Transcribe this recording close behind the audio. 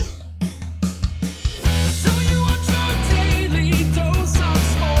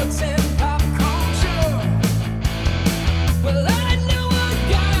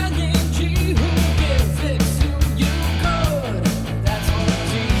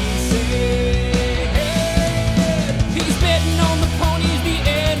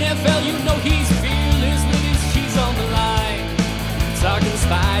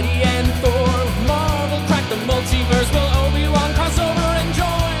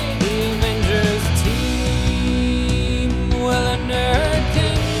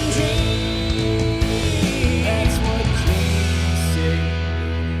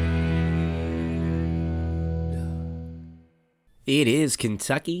It is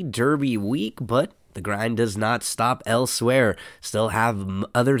Kentucky Derby week, but the grind does not stop elsewhere. Still have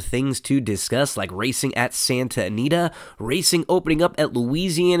other things to discuss, like racing at Santa Anita, racing opening up at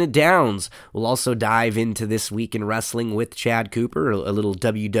Louisiana Downs. We'll also dive into this week in wrestling with Chad Cooper, a little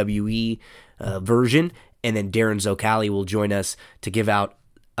WWE version, and then Darren Zocali will join us to give out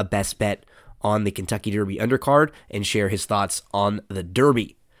a best bet on the Kentucky Derby undercard and share his thoughts on the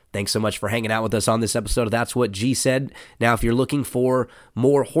Derby. Thanks so much for hanging out with us on this episode of That's What G Said. Now, if you're looking for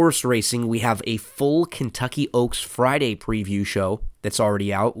more horse racing, we have a full Kentucky Oaks Friday preview show that's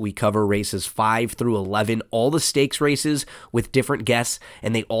already out. We cover races 5 through 11, all the stakes races with different guests,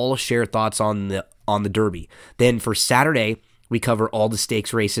 and they all share thoughts on the Derby. Then for Saturday, we cover all the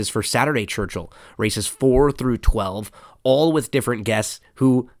stakes races for Saturday Churchill, races 4 through 12, all with different guests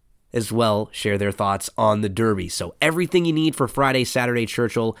who as well share their thoughts on the Derby. So everything you need for Friday, Saturday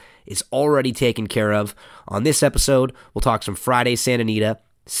Churchill is already taken care of. On this episode, we'll talk some Friday Santa Anita,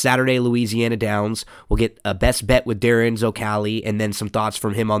 Saturday Louisiana Downs. We'll get a best bet with Darren Zocali and then some thoughts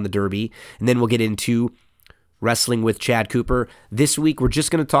from him on the Derby. And then we'll get into wrestling with Chad Cooper. This week, we're just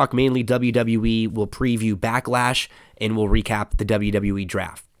going to talk mainly WWE. We'll preview Backlash and we'll recap the WWE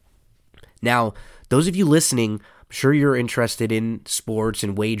draft. Now, those of you listening, I'm sure you're interested in sports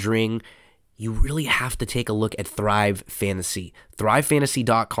and wagering. You really have to take a look at Thrive Fantasy.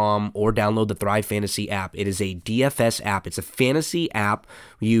 ThriveFantasy.com or download the Thrive Fantasy app. It is a DFS app. It's a fantasy app.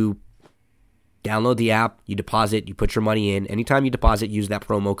 You download the app, you deposit, you put your money in. Anytime you deposit, use that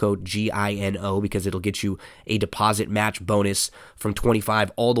promo code GINO because it'll get you a deposit match bonus from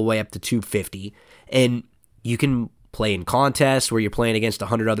 $25 all the way up to $250. And you can play in contests where you're playing against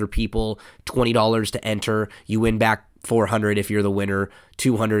 100 other people, $20 to enter. You win back $400 if you're the winner,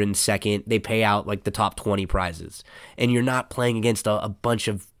 $200 in second. They pay out like the top 20 prizes. And you're not playing against a bunch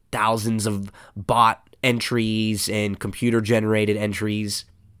of thousands of bot entries and computer-generated entries.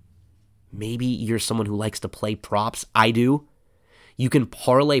 Maybe you're someone who likes to play props. I do. You can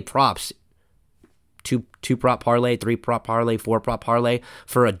parlay props. Two prop parlay, 3 prop parlay, 4 prop parlay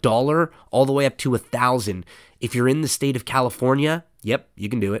for $1 all the way up to $1,000. If you're in the state of California, yep, you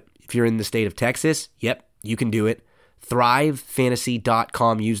can do it. If you're in the state of Texas, yep, you can do it.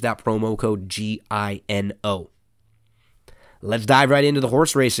 ThriveFantasy.com. Use that promo code GINO. Let's dive right into the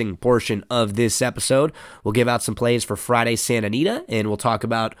horse racing portion of this episode. We'll give out some plays for Friday Santa Anita, and we'll talk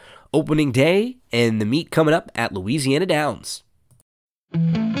about opening day and the meet coming up at Louisiana Downs.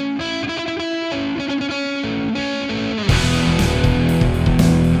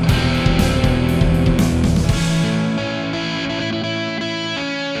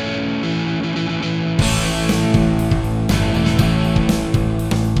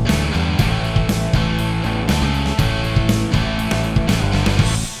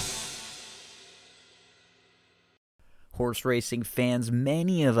 Horse racing fans,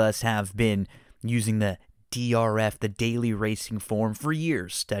 many of us have been using the DRF, the daily racing form, for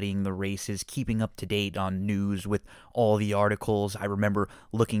years, studying the races, keeping up to date on news with all the articles. I remember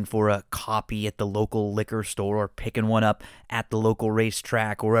looking for a copy at the local liquor store or picking one up at the local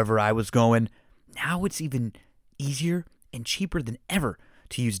racetrack, wherever I was going. Now it's even easier and cheaper than ever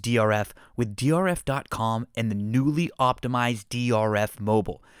to use DRF with DRF.com and the newly optimized DRF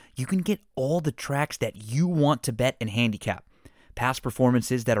mobile. You can get all the tracks that you want to bet and handicap. Past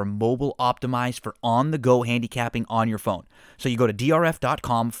performances that are mobile optimized for on-the-go handicapping on your phone. So you go to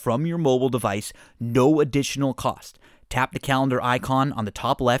DRF.com from your mobile device, no additional cost. Tap the calendar icon on the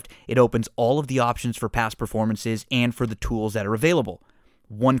top left. It opens all of the options for past performances and for the tools that are available.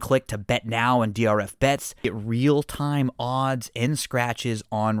 One click to bet now and DRF bets. Get real-time odds and scratches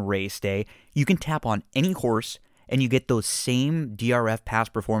on race day. You can tap on any horse and you get those same DRF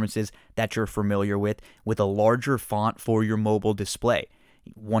past performances that you're familiar with a larger font for your mobile display.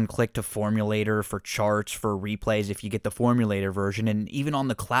 One click to Formulator for charts, for replays if you get the Formulator version, and even on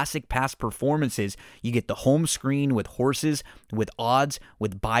the classic past performances, you get the home screen with horses, with odds,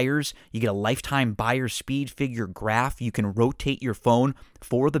 with buyers. You get a lifetime buyer speed figure graph. You can rotate your phone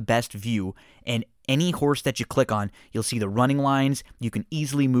for the best view, and any horse that you click on, you'll see the running lines. You can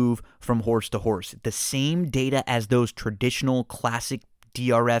easily move from horse to horse. The same data as those traditional classic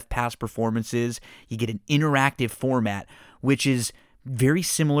DRF past performances. You get an interactive format, which is very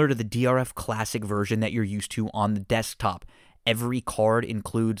similar to the DRF Classic version that you're used to on the desktop. Every card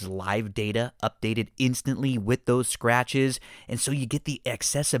includes live data updated instantly with those scratches, and so you get the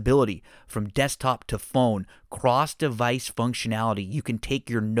accessibility from desktop to phone, cross-device functionality. You can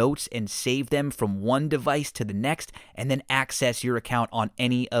take your notes and save them from one device to the next, and then access your account on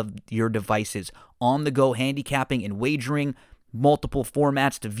any of your devices. On-the-go handicapping and wagering, multiple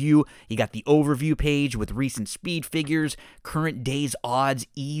formats to view. You got the overview page with recent speed figures, current day's odds,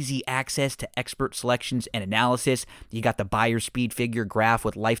 easy access to expert selections and analysis. You got the buyer speed figure graph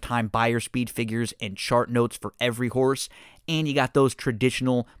with lifetime buyer speed figures and chart notes for every horse. And you got those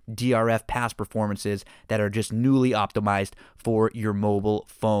traditional DRF past performances that are just newly optimized for your mobile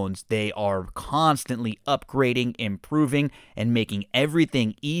phones. They are constantly upgrading, improving, and making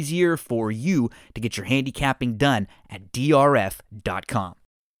everything easier for you to get your handicapping done at drf.com.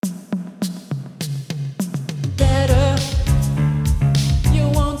 Better, you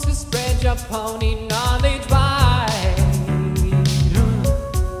want to spread your pony knowledge wide.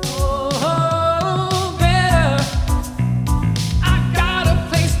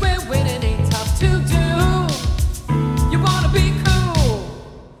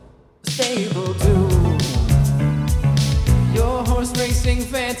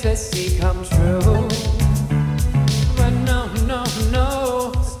 Fantasy come true, but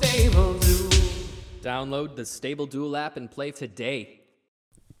no, Stable Duel. Download the Stable Duel app and play today.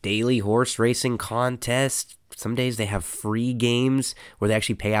 Daily horse racing contest. Some days they have free games where they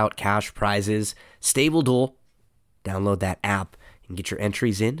actually pay out cash prizes. Stable Duel. Download that app and get your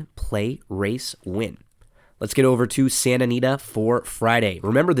entries in. Play, race, win. Let's get over to Santa Anita for Friday.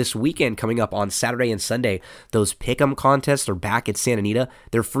 Remember, this weekend coming up on Saturday and Sunday, those Pick'em contests are back at Santa Anita.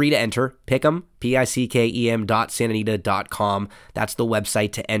 They're free to enter. Pick'em, PICKEM.santanita.com. That's the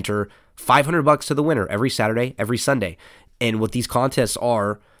website to enter. $500 to the winner every Saturday, every Sunday. And what these contests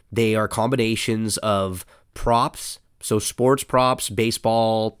are, they are combinations of props, so sports props,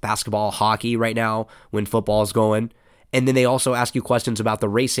 baseball, basketball, hockey right now when football is going. And then they also ask you questions about the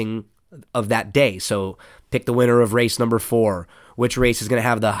racing of that day. So pick the winner of race number 4. Which race is going to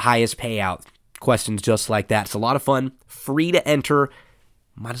have the highest payout? Questions just like that. It's a lot of fun. Free to enter.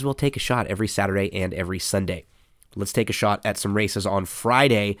 Might as well take a shot every Saturday and every Sunday. Let's take a shot at some races on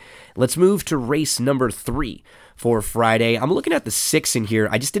Friday. Let's move to race number 3 for Friday. I'm looking at the 6 in here.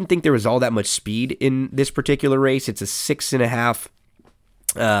 I just didn't think there was all that much speed in this particular race. It's a 6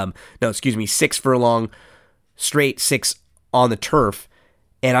 furlong, straight 6 on the turf.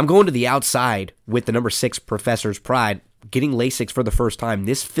 And I'm going to the outside with the number 6, Professor's Pride, getting Lasix for the first time.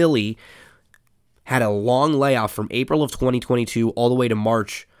 This filly had a long layoff from April of 2022 all the way to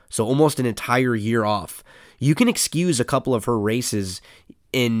March, so almost an entire year off. You can excuse a couple of her races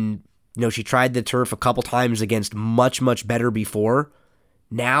she tried the turf a couple times against much better before.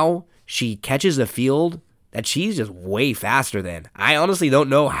 Now she catches a field that she's just way faster than. I honestly don't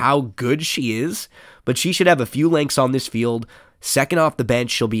know how good she is, but she should have a few lengths on this field. Second off the bench,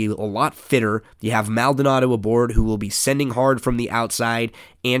 she'll be a lot fitter. You have Maldonado aboard, who will be sending hard from the outside,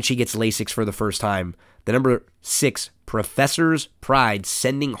 and she gets Lasix for the first time. The number 6, Professor's Pride,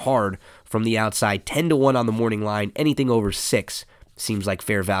 sending hard from the outside, 10-1 on the morning line. Anything over 6 seems like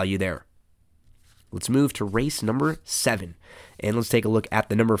fair value there. Let's move to race number 7, and let's take a look at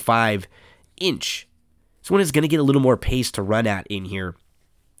the number 5, Inch. This one is going to get a little more pace to run at in here.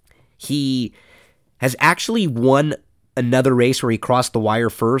 He has actually won another race where he crossed the wire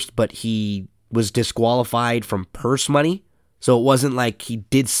first, but he was disqualified from purse money. So it wasn't like he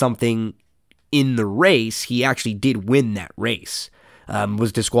did something in the race. He actually did win that race,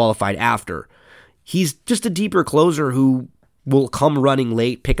 was disqualified after. He's just a deeper closer who will come running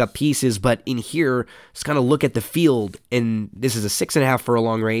late, pick up pieces, but in here, just kind of look at the field, and this is a 6.5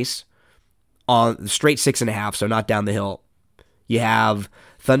 furlong race, on straight 6.5, so not down the hill. You have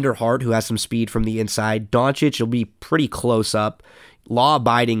Thunderheart, who has some speed from the inside. Doncic will be pretty close up. Law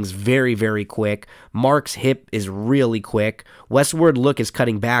Abiding's very, very quick. Mark's hip is really quick. Westward Look is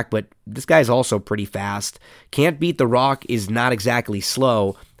cutting back, but this guy's also pretty fast. Can't Beat the Rock is not exactly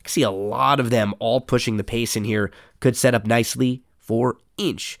slow. I see a lot of them all pushing the pace in here. Could set up nicely for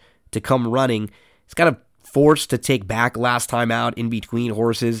Inch to come running. He's got a force to take back last time out in between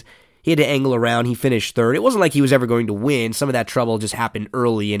horses. He had to angle around. He finished 3rd. It wasn't like he was ever going to win. Some of that trouble just happened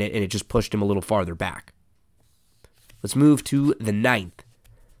early in it, and it just pushed him a little farther back. Let's move to the 9th.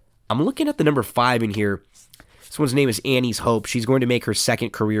 I'm looking at the number 5 in here. This one's name is Annie's Hope. She's going to make her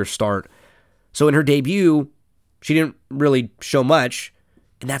 2nd career start. So in her debut, she didn't really show much,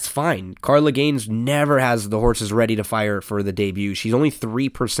 and that's fine. Carla Gaines never has the horses ready to fire for the debut. She's only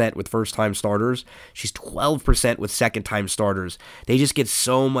 3% with first-time starters. She's 12% with second-time starters. They just get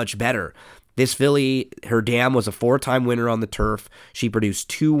so much better. This filly, her dam was a 4-time winner on the turf. She produced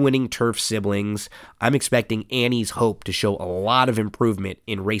 2 winning turf siblings. I'm expecting Annie's Hope to show a lot of improvement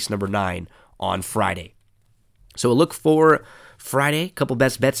in race number 9 on Friday. So a look for Friday, couple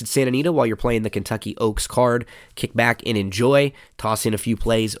best bets at Santa Anita while you're playing the Kentucky Oaks card. Kick back and enjoy. Toss in a few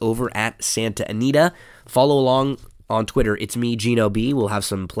plays over at Santa Anita. Follow along on Twitter, it's me, Gino B. We'll have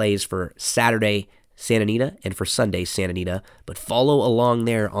some plays for Saturday, Santa Anita, and for Sunday, Santa Anita. But follow along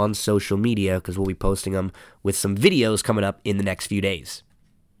there on social media because we'll be posting them with some videos coming up in the next few days.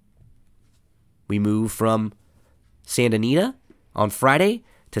 We move from Santa Anita on Friday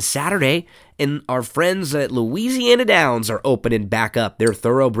to Saturday, and our friends at Louisiana Downs are opening back up. Their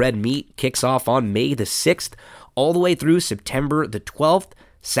thoroughbred meet kicks off on May the 6th, all the way through September the 12th.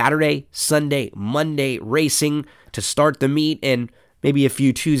 Saturday, Sunday, Monday racing to start the meet, and maybe a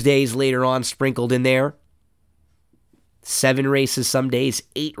few Tuesdays later on sprinkled in there. 7 races some days,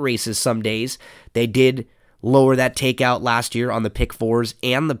 8 races some days. They did lower that takeout last year on the pick 4s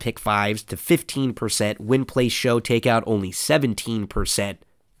and the pick 5s to 15%. Win place show takeout only 17%.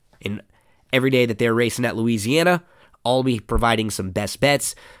 And every day that they're racing at Louisiana, I'll be providing some best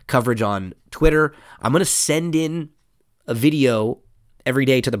bets, coverage on Twitter. I'm going to send in a video every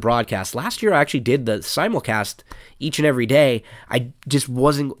day to the broadcast. Last year, I actually did the simulcast each and every day. I just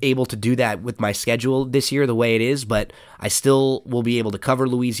wasn't able to do that with my schedule this year the way it is, but I still will be able to cover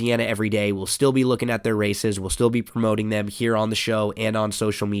Louisiana every day. We'll still be looking at their races. We'll still be promoting them here on the show and on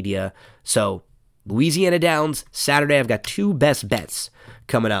social media. So, Louisiana Downs, Saturday, I've got 2 best bets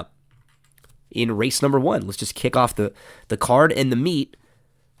coming up in race number 1. Let's just kick off the card and the meet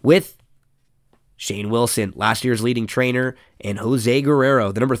with Shane Wilson, last year's leading trainer, and Jose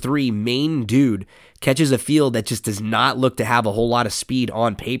Guerrero, the number 3 main dude, catches a field that just does not look to have a whole lot of speed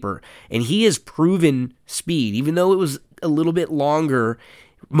on paper. And he has proven speed, even though it was a little bit longer.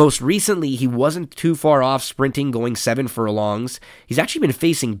 Most recently, he wasn't too far off sprinting, going 7 furlongs. He's actually been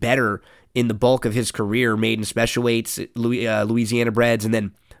facing better in the bulk of his career, maiden special weights, Louisiana breds, and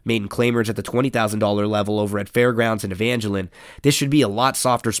then maiden claimers at the $20,000 level over at Fairgrounds and Evangeline. This should be a lot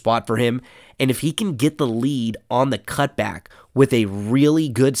softer spot for him, and if he can get the lead on the cutback with a really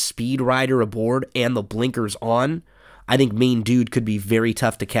good speed rider aboard and the blinkers on, I think Main Dude could be very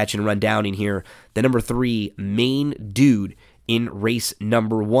tough to catch and run down in here. The number 3 Main Dude in race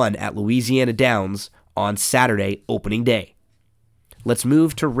number 1 at Louisiana Downs on Saturday, opening day. Let's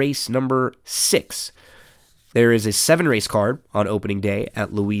move to race number 6. There is a 7-race card on opening day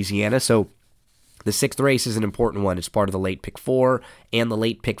at Louisiana, so the 6th race is an important one. It's part of the late pick 4 and the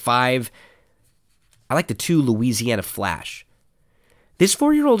late pick 5. I like the 2 Louisiana Flash. This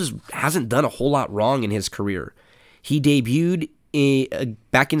 4-year-old just hasn't done a whole lot wrong in his career. He debuted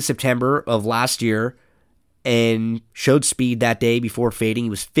back in September of last year and showed speed that day before fading. He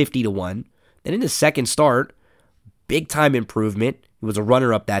was 50-1. Then in his second start, big time improvement. He was a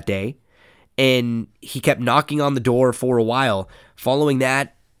runner-up that day. And he kept knocking on the door for a while. Following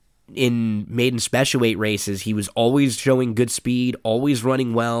that, in maiden special weight races, he was always showing good speed, always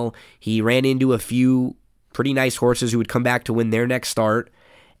running well. He ran into a few pretty nice horses who would come back to win their next start,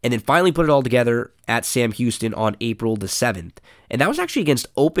 and then finally put it all together at Sam Houston on April the 7th. And that was actually against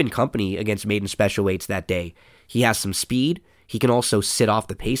open company against maiden special weights that day. He has some speed. He can also sit off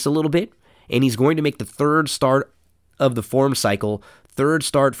the pace a little bit, and he's going to make the 3rd start of the form cycle, 3rd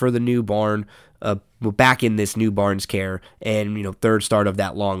start for the new barn, back in this new barn's care, and 3rd start of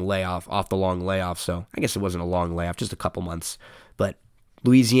that long layoff, off the long layoff. So I guess it wasn't a long layoff, just a couple months. But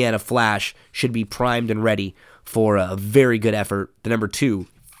Louisiana Flash should be primed and ready for a very good effort. The number 2,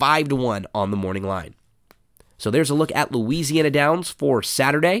 5-1 on the morning line. So there's a look at Louisiana Downs for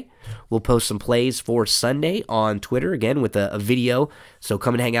Saturday. We'll post some plays for Sunday on Twitter, again, with a video. So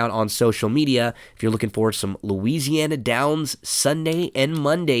come and hang out on social media if you're looking for some Louisiana Downs Sunday and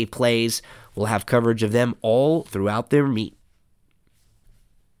Monday plays. We'll have coverage of them all throughout their meet.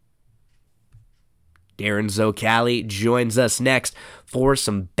 Darren Zocali joins us next for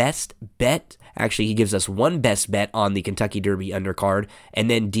some best bet. Actually, he gives us one best bet on the Kentucky Derby undercard, and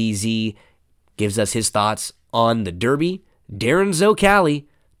then DZ gives us his thoughts on the Derby. Darren Zocali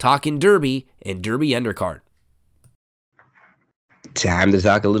talking Derby and Derby undercard. Time to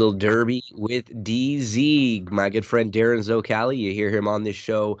talk a little Derby with DZ, my good friend Darren Zocali. You hear him on this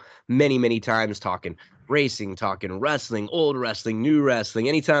show many, many times talking racing, talking wrestling, old wrestling, new wrestling.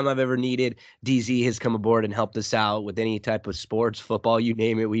 Anytime I've ever needed, DZ has come aboard and helped us out with any type of sports, football, you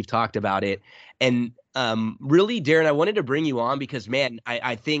name it. We've talked about it. And really, Darren, I wanted to bring you on because, man,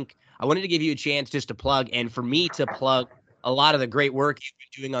 I think I wanted to give you a chance just to plug, and for me to plug a lot of the great work you've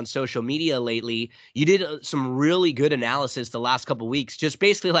been doing on social media lately. You did some really good analysis the last couple of weeks, just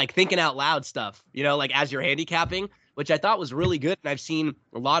basically like thinking out loud stuff, like as you're handicapping, which I thought was really good. And I've seen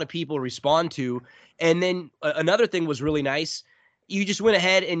a lot of people respond to. And then another thing was really nice. You just went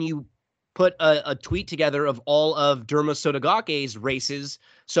ahead and you put a tweet together of all of Derma Sotagake's races.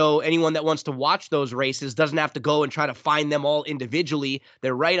 So anyone that wants to watch those races doesn't have to go and try to find them all individually.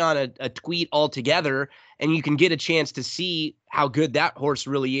 They're right on a tweet all together, and you can get a chance to see how good that horse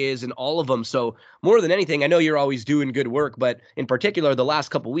really is in all of them. So more than anything, I know you're always doing good work, but in particular, the last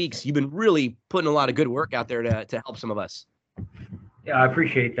couple of weeks, you've been really putting a lot of good work out there to help some of us. Yeah, I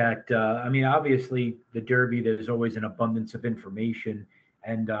appreciate that. I mean, obviously, the Derby, there's always an abundance of information.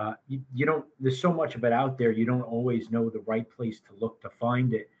 And you don't, there's so much of it out there, you don't always know the right place to look to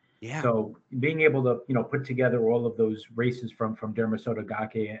find it. Yeah. So being able to, put together all of those races from Dermasoto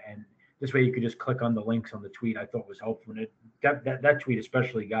Gake, and this way you could just click on the links on the tweet, I thought was helpful. And that tweet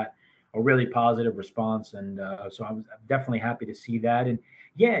especially got a really positive response. And so I'm definitely happy to see that. And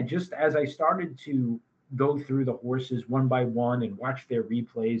yeah, just as I started to go through the horses one by one and watch their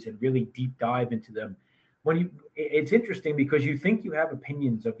replays and really deep dive into them, it's interesting because you think you have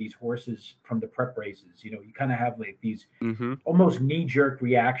opinions of these horses from the prep races. You kind of have like these almost knee-jerk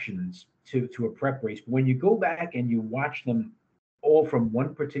reactions to a prep race. But when you go back and you watch them all from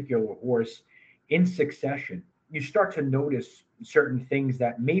one particular horse in succession, you start to notice certain things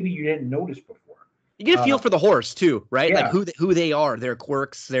that maybe you didn't notice before. You get a feel for the horse too, right? Yeah. Like who they are, their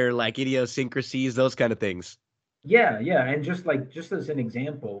quirks, their like idiosyncrasies, those kind of things. Yeah, and just as an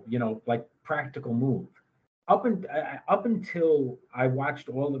example, like Practical Move. Up until I watched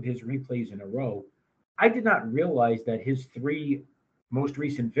all of his replays in a row, I did not realize that his 3 most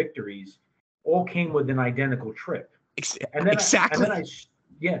recent victories all came with an identical trip. And then exactly.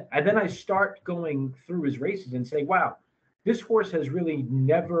 And then I start going through his races and say, wow, this horse has really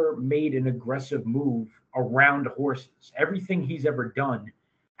never made an aggressive move around horses. Everything he's ever done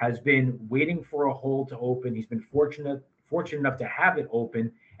has been waiting for a hole to open. He's been fortunate enough to have it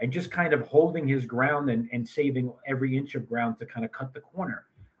open and just kind of holding his ground and saving every inch of ground to kind of cut the corner.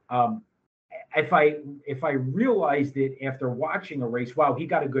 If I realized it after watching a race, wow, he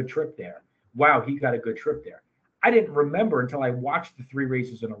got a good trip there. Wow, he got a good trip there. I didn't remember until I watched the 3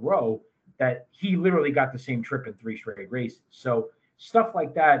 races in a row that he literally got the same trip in 3 straight races. So stuff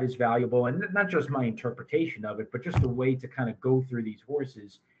like that is valuable, and not just my interpretation of it, but just a way to kind of go through these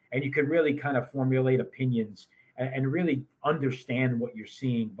horses, and you can really kind of formulate opinions and really understand what you're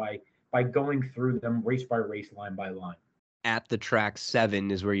seeing by going through them race by race, line by line. At the Track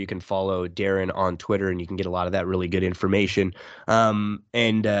 7 is where you can follow Darren on Twitter, and you can get a lot of that really good information. And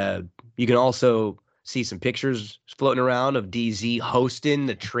you can also see some pictures floating around of DZ hosting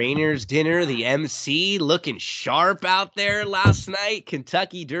the trainers dinner, the MC looking sharp out there last night,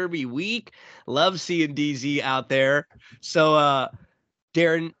 Kentucky Derby week. Love seeing DZ out there. So,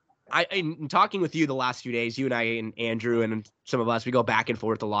 Darren, in talking with you the last few days, you and I and Andrew and some of us, we go back and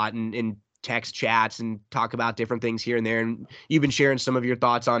forth a lot in text chats and talk about different things here and there. And you've been sharing some of your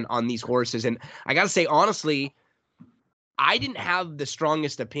thoughts on these horses. And I got to say, honestly, I didn't have the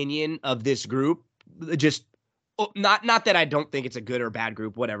strongest opinion of this group. Just not that I don't think it's a good or bad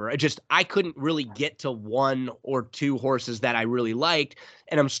group, whatever. I couldn't really get to 1 or 2 horses that I really liked.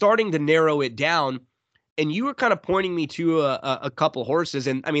 And I'm starting to narrow it down. And you were kind of pointing me to a couple horses.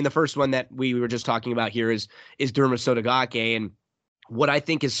 And I mean, the first one that we were just talking about here is Derma Sotagake. And what I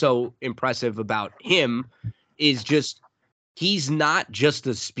think is so impressive about him is just he's not just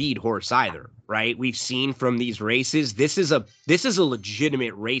a speed horse either, right? We've seen from these races, this is a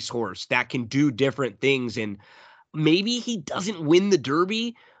legitimate racehorse that can do different things. And maybe he doesn't win the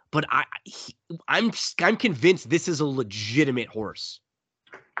Derby, but I'm convinced this is a legitimate horse.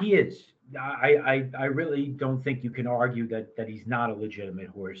 He is. I really don't think you can argue that he's not a legitimate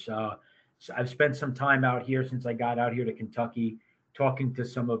horse. So I've spent some time out here since I got out here to Kentucky, talking to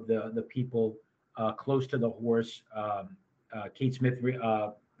some of the people close to the horse. Kate Smith,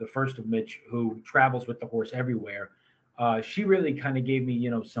 the first of Mitch, who travels with the horse everywhere. She really kind of gave me,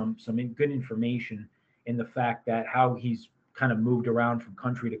 some good information in the fact that how he's kind of moved around from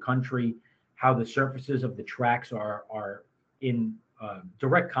country to country, how the surfaces of the tracks are in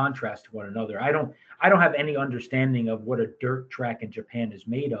direct contrast to one another. I don't have any understanding of what a dirt track in Japan is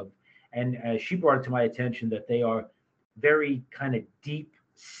made of, and she brought it to my attention that they are very kind of deep,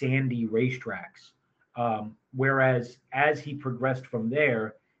 sandy racetracks. Whereas as he progressed from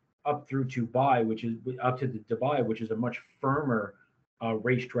there up through Dubai, which is a much firmer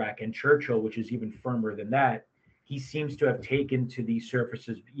racetrack, and Churchill, which is even firmer than that, he seems to have taken to these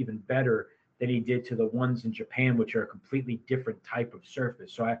surfaces even better than he did to the ones in Japan, which are a completely different type of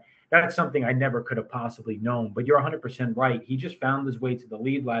surface. So that's something I never could have possibly known. But you're 100% right. He just found his way to the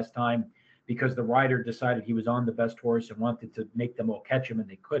lead last time because the rider decided he was on the best horse and wanted to make them all catch him, and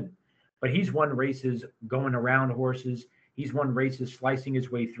they couldn't. But he's won races going around horses. He's won races slicing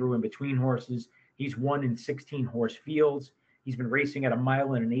his way through in between horses. He's won in 16 horse fields. He's been racing at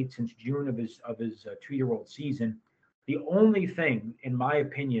 1.125 miles since June of his 2-year-old season. The only thing, in my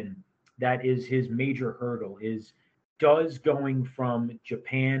opinion, that is his major hurdle is, does going from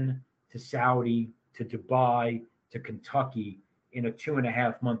Japan to Saudi to Dubai to Kentucky in a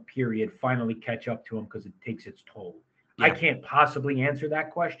 2.5 month period finally catch up to him, because it takes its toll. Yeah. I can't possibly answer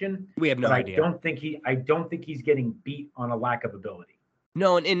that question. We have no but idea. I don't think he's getting beat on a lack of ability.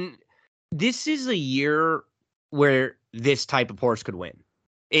 No, and this is a year where this type of horse could win.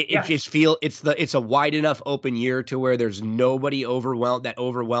 It just it's a wide enough open year to where there's nobody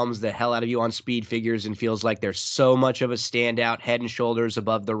overwhelms the hell out of you on speed figures and feels like there's so much of a standout, head and shoulders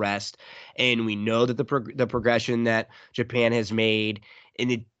above the rest. And we know that the progression that Japan has made,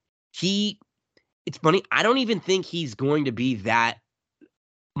 and it's funny, I don't even think he's going to be that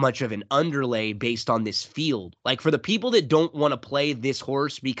much of an underlay based on this field. Like, for the people that don't want to play this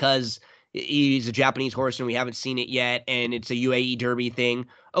horse because he's a Japanese horse and we haven't seen it yet and it's a UAE Derby thing,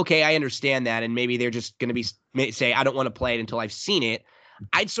 okay, I understand that, and maybe they're just going to say, I don't want to play it until I've seen it.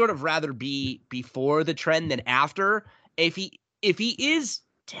 I'd sort of rather be before the trend than after. If he is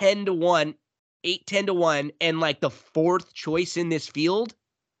 10-1, 8-10-1, and like the fourth choice in this field,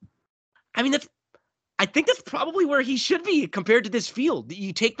 I mean, I think that's probably where he should be compared to this field.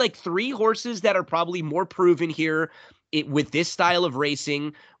 You take like 3 horses that are probably more proven here with this style of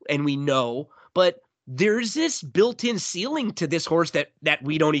racing, and we know, but there's this built-in ceiling to this horse that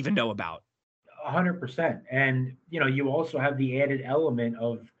we don't even know about. 100%. And, you also have the added element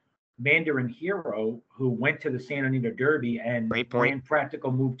of Mandarin Hero, who went to the Santa Anita Derby and ran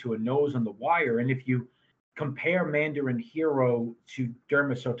practical move to a nose on the wire. And if you compare Mandarin Hero to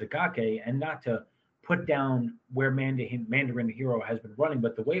Derma Sotogake, and not to put down where Mandarin Hero has been running,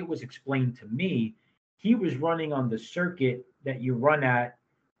 but the way it was explained to me, he was running on the circuit that you run at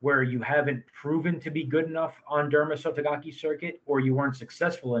where you haven't proven to be good enough on Derma Sotogake circuit, or you weren't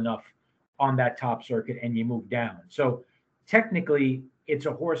successful enough on that top circuit and you moved down. So technically, it's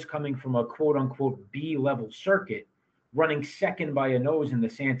a horse coming from a quote unquote B level circuit, running second by a nose in the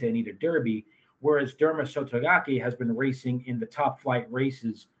Santa Anita Derby, whereas Derma Sotogake has been racing in the top flight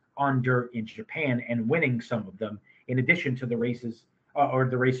races on dirt in Japan and winning some of them, in addition to the races or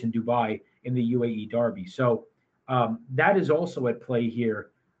the race in Dubai in the UAE Derby. So that is also at play here.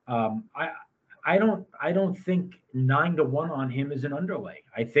 I don't think 9-1 on him is an underlay.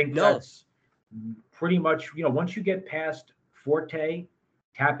 I think that's pretty much, once you get past Forte,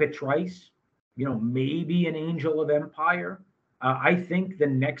 Tapit Trice, maybe an Angel of Empire. I think the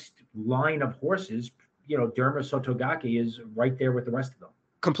next line of horses, Derma Sotogake is right there with the rest of them.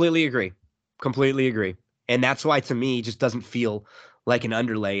 Completely agree. And that's why, to me, it just doesn't feel like an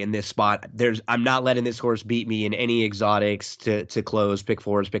underlay in this spot. I'm not letting this horse beat me in any exotics to close, pick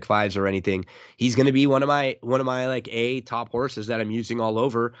 4s, pick 5s, or anything. He's going to be one of my like top horses that I'm using all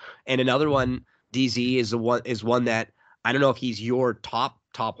over. And another one, DZ, is one that I don't know if he's your top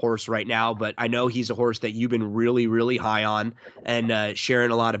horse right now, but I know he's a horse that you've been really, really high on and sharing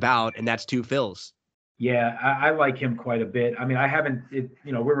a lot about, and that's Two Phils. Yeah, I like him quite a bit. I mean, I haven't,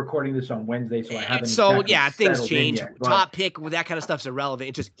 we're recording this on Wednesday, so I haven't. So yeah, things change. Yet, top pick, that kind of stuff's irrelevant.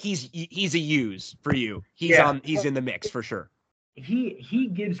 It's just he's a use for you. He's in the mix for sure. He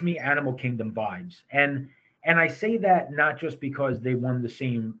gives me Animal Kingdom vibes, and I say that not just because they won the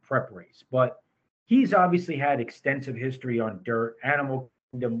same prep race, but he's obviously had extensive history on dirt. Animal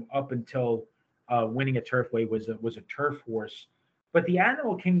Kingdom, up until winning a Turfway, was a turf horse. But the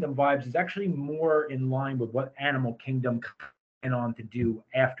Animal Kingdom vibes is actually more in line with what Animal Kingdom went on to do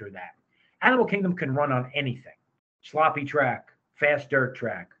after that. Animal Kingdom can run on anything. Sloppy track, fast dirt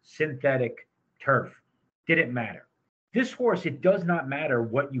track, synthetic, turf. Didn't matter. This horse, it does not matter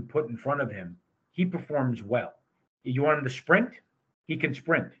what you put in front of him. He performs well. You want him to sprint? He can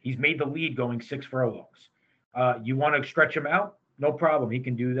sprint. He's made the lead going 6 furlongs. You want to stretch him out? No problem. He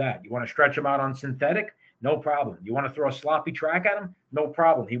can do that. You want to stretch him out on synthetic? No problem. You want to throw a sloppy track at him? No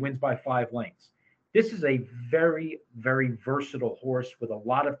problem. He wins by 5 lengths. This is a very, very versatile horse with a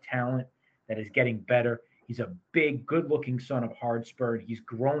lot of talent that is getting better. He's a big, good-looking son of Hardspur. He's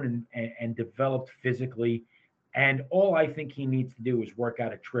grown and developed physically. And all I think he needs to do is work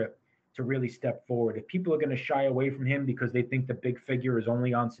out a trip to really step forward. If people are going to shy away from him because they think the big figure is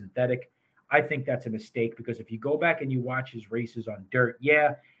only on synthetic, I think that's a mistake, because if you go back and you watch his races on dirt,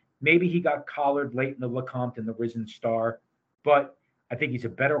 maybe he got collared late in the Lecomte and the Risen Star, but I think he's a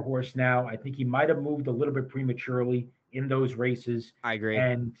better horse now. I think he might have moved a little bit prematurely in those races. I agree.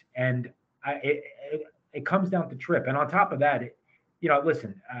 And it comes down to trip. And on top of that,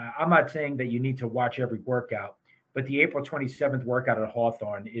 listen, I'm not saying that you need to watch every workout, But the April 27th workout at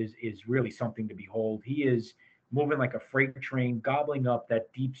Hawthorne is really something to behold. He is moving like a freight train, gobbling up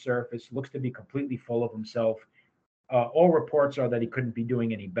that deep surface, looks to be completely full of himself. All reports are that he couldn't be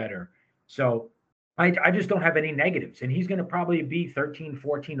doing any better. So I just don't have any negatives. And he's going to probably be 13,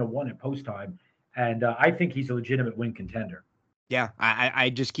 14 to 1 at post time. And I think he's a legitimate win contender. Yeah, I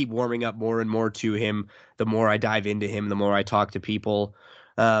just keep warming up more and more to him. The more I dive into him, the more I talk to people.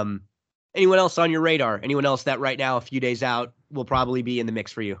 Um, Anyone else on your radar? Anyone else that right now, a few days out, will probably be in the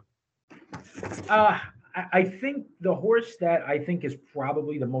mix for you? I think the horse that I think is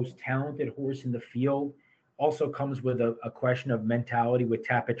probably the most talented horse in the field also comes with a question of mentality with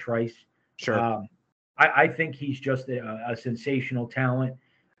Tapit Trice. Sure. I think he's just a sensational talent.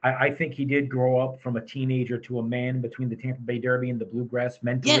 I think he did grow up from a teenager to a man between the Tampa Bay Derby and the Bluegrass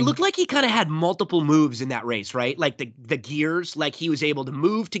mentally. Yeah, it looked like he kind of had multiple moves in that race, right? Like the gears, like he was able to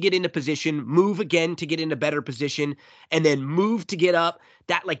move to get into position, move again to get into better position, and then move to get up.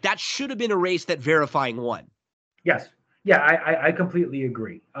 That should have been a race that Verifying won. Yes. Yeah, I completely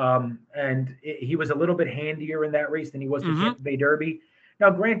agree. He was a little bit handier in that race than he was the Tampa Bay Derby.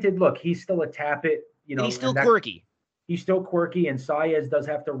 Now, granted, look, he's still a Tapit, And he's still quirky. He's still quirky, and Saez does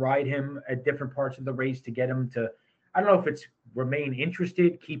have to ride him at different parts of the race to get him to, I don't know if it's remain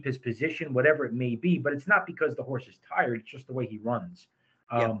interested, keep his position, whatever it may be, but it's not because the horse is tired. It's just the way he runs.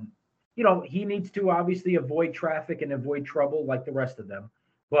 Yep. He needs to obviously avoid traffic and avoid trouble like the rest of them.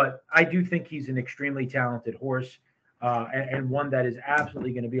 But I do think he's an extremely talented horse and one that is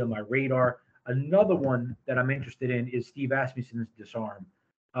absolutely going to be on my radar. Another one that I'm interested in is Steve Asmussen's Disarm.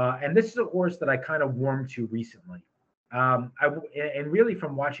 And this is a horse that I kind of warmed to recently. And really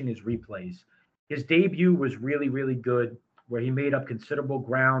from watching his replays, his debut was really, really good, where he made up considerable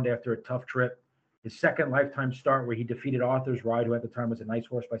ground after a tough trip. His second lifetime start, where he defeated Arthur's Ride, who at the time was a nice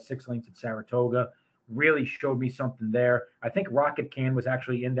horse, by 6 lengths at Saratoga, really showed me something there. I think Rocket Can was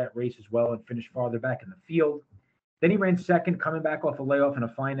actually in that race as well and finished farther back in the field. Then he ran second, coming back off a layoff in a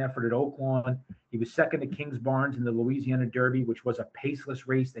fine effort at Oaklawn. He was second to Kings Barnes in the Louisiana Derby, which was a paceless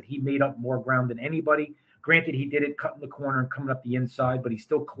race that he made up more ground than anybody. Granted, he did it cutting the corner and coming up the inside, but he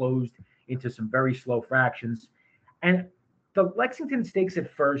still closed into some very slow fractions. And the Lexington Stakes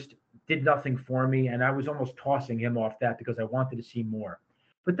at first did nothing for me, and I was almost tossing him off that because I wanted to see more.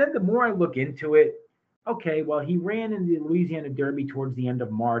 But then the more I look into it, okay, well, he ran in the Louisiana Derby towards the end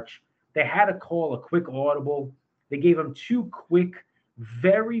of March. They had to call a quick audible. They gave him 2 quick,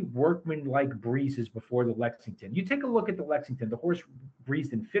 very workman-like breezes before the Lexington. You take a look at the Lexington. The horse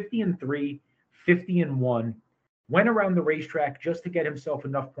breezed in 50-3, 50-1, went around the racetrack just to get himself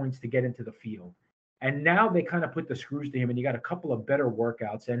enough points to get into the field. And now they kind of put the screws to him, and you got a couple of better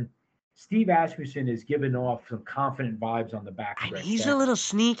workouts. And Steve Asmussen is giving off some confident vibes on the backstretch. He's a little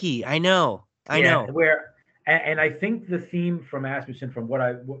sneaky. I know. I know. And I think the theme from Asmussen, from what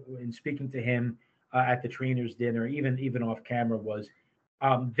in speaking to him at the trainers' dinner, even off camera, was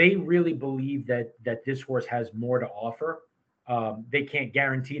they really believe that this horse has more to offer. They can't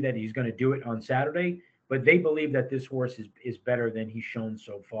guarantee that he's going to do it on Saturday, but they believe that this horse is better than he's shown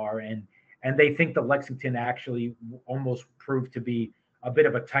so far, and they think the Lexington actually almost proved to be a bit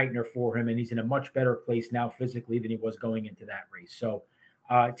of a tightener for him, and he's in a much better place now physically than he was going into that race. So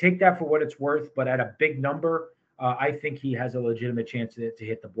take that for what it's worth, but at a big number, I think he has a legitimate chance to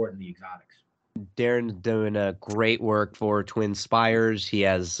hit the board in the exotics. Darren's doing a great work for Twin Spires. He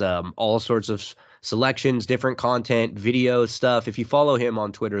has all sorts of selections, different content, video stuff. If you follow him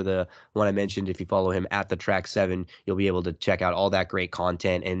on Twitter, the one I mentioned, if you follow him at the Track 7, you'll be able to check out all that great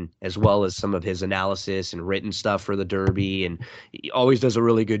content, and as well as some of his analysis and written stuff for the Derby. And he always does a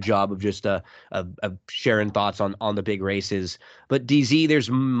really good job of just sharing thoughts on the big races. But DZ,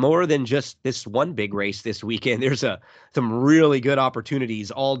 there's more than just this one big race this weekend. There's some really good opportunities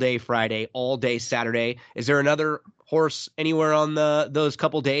all day Friday, all day Saturday. Is there another horse anywhere on those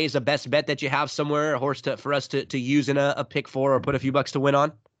couple days, a best bet that you have somewhere, a horse for us to use in a pick for or put a few bucks to win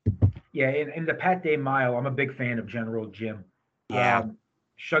on? Yeah, in the Pat Day Mile, I'm a big fan of General Jim. Yeah.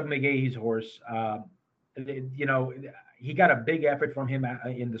 Shug McGahee's horse. He got a big effort from him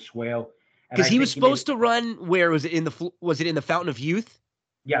in the Swale. Because he was supposed to run, where was it in the Fountain of Youth?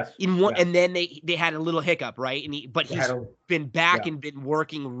 Yes. And then they had a little hiccup, right? But he's been back and been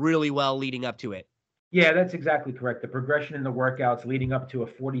working really well leading up to it. Yeah, that's exactly correct. The progression in the workouts leading up to a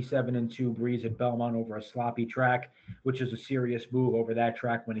 47-2 breeze at Belmont over a sloppy track, which is a serious move over that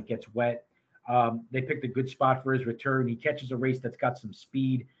track when it gets wet. They picked a good spot for his return. He catches a race that's got some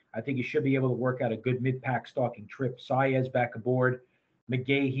speed. I think he should be able to work out a good mid-pack stalking trip. Saez back aboard.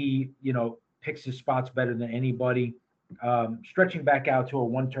 McGahee, picks his spots better than anybody. Stretching back out to a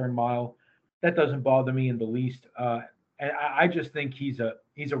 1-turn mile. That doesn't bother me in the least. And I just think he's a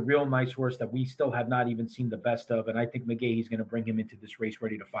real nice horse that we still have not even seen the best of. And I think McGahee's going to bring him into this race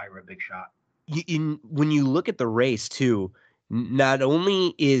ready to fire a big shot. When you look at the race too, not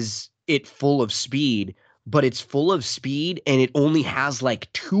only is it full of speed, but it's full of speed and it only has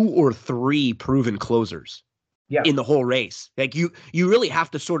like 2 or 3 proven closers Yeah. in the whole race. Like you really have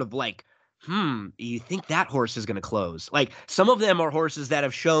to sort of like, you think that horse is going to close. Like some of them are horses that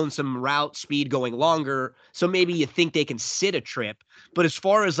have shown some route speed going longer, so maybe you think they can sit a trip. But as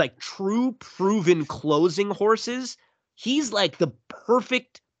far as like true proven closing horses, he's like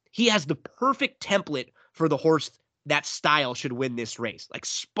he has the perfect template for the horse that style should win this race. Like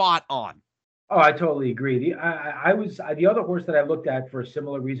spot on. Oh, I totally agree. The other horse that I looked at for a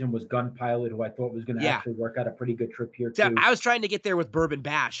similar reason was Gun Pilot, who I thought was going to Yeah. actually work out a pretty good trip here So too. I was trying to get there with Bourbon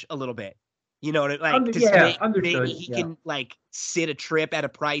Bash a little bit. You know, like Yeah, maybe understood. he Yeah. can like sit a trip at a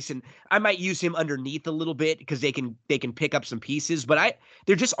price, and I might use him underneath a little bit because they can pick up some pieces. But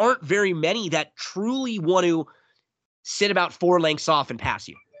there just aren't very many that truly want to sit about 4 lengths off and pass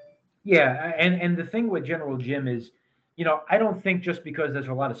you. Yeah, and the thing with General Jim is, I don't think just because there's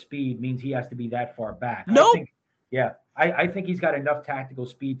a lot of speed means he has to be that far back. I Nope. think, yeah, I think he's got enough tactical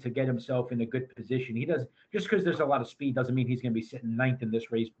speed to get himself in a good position. He does just because there's a lot of speed doesn't mean he's going to be sitting ninth in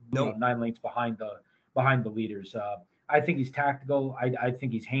this race, Nope. 9 lengths behind the leaders. I think he's tactical. I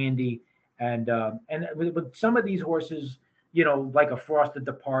think he's handy, and with some of these horses, like a Frosted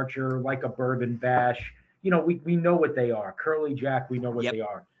Departure, like a Bourbon Bash, we know what they are. Curly Jack, we know what Yep. they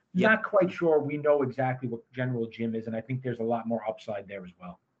are. Yep. Not quite sure we know exactly what General Jim is, and I think there's a lot more upside there as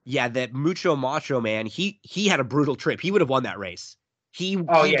well. Yeah, that Mucho Macho man, he had a brutal trip. He would have won that race. He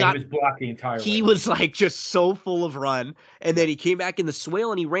He got was blocked the entire he way. was like just so full of run, and then he came back in the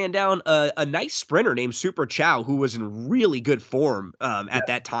swale and he ran down a nice sprinter named Super Chow, who was in really good form at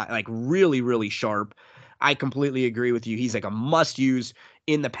that time, like really really sharp. I completely agree with you. He's like a must use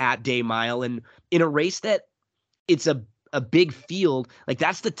in the Pat Day Mile, and in a race that it's a big field. Like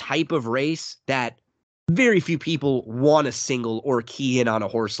that's the type of race that very few people want to single or key in on a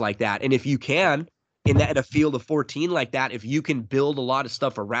horse like that. And if you can, in a field of 14 like that, if you can build a lot of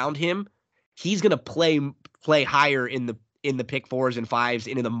stuff around him, he's gonna play higher in the pick 4s and 5s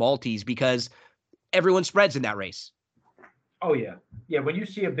and in the multis because everyone spreads in that race. Oh yeah, yeah. When you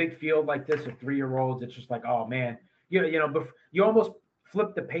see a big field like this of 3-year-olds, it's just like, oh man, you almost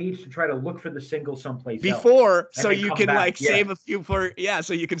flip the page to try to look for the single someplace Before, else, so you can back. like save a few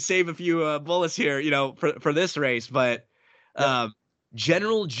so you can save a few bullets here, for this race. But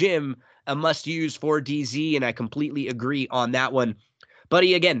General Jim, a must use for DZ, and I completely agree on that one.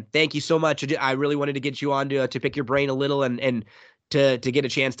 Buddy, again, thank you so much. I really wanted to get you on to pick your brain a little and to get a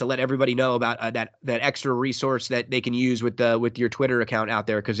chance to let everybody know about that extra resource that they can use with your Twitter account out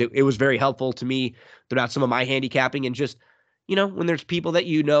there, because it was very helpful to me throughout some of my handicapping. And just when there's people that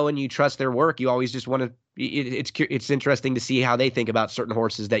and you trust their work, you always just want to. It's interesting to see how they think about certain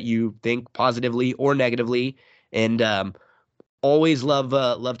horses that you think positively or negatively, and always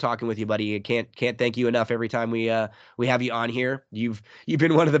love talking with you, buddy. I can't thank you enough every time we have you on here. You've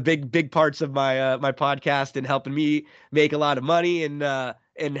been one of the big parts of my podcast and helping me make a lot of money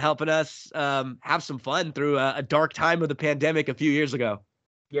and helping us have some fun through a dark time of the pandemic a few years ago.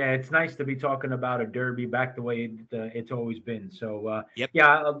 Yeah, it's nice to be talking about a Derby back the way it's always been. So Yep.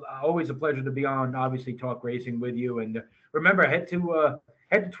 yeah, always a pleasure to be on. Obviously, talk racing with you. And remember, head to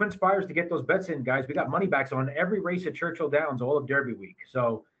Twin Spires to get those bets in, guys. We got money backs on every race at Churchill Downs all of Derby week.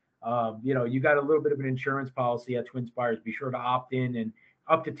 So you got a little bit of an insurance policy at Twin Spires. Be sure to opt in, and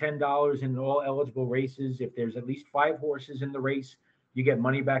up to $10 in all eligible races. If there's at least 5 horses in the race, you get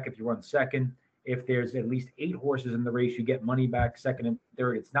money back if you run second. If there's at least 8 horses in the race, you get money back second and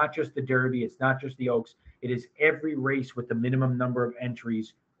third. It's not just the Derby. It's not just the Oaks. It is every race with the minimum number of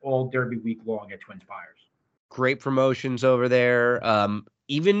entries all Derby week long at Twin Spires. Great promotions over there.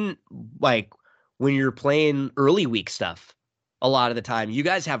 Even like when you're playing early week stuff, a lot of the time, you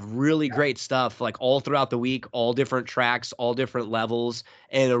guys have really great stuff like all throughout the week, all different tracks, all different levels,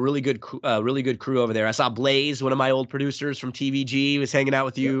 and a really good crew over there. I saw Blaze, one of my old producers from TVG, was hanging out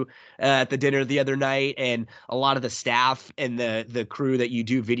with you at the dinner the other night, and a lot of the staff and the crew that you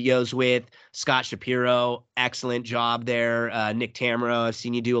do videos with. Scott Shapiro, excellent job there. Nick Tamara, I've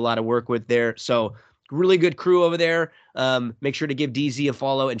seen you do a lot of work with there. So really good crew over there. Make sure to give DZ a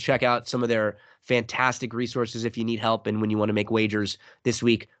follow and check out some of their fantastic resources if you need help and when you want to make wagers this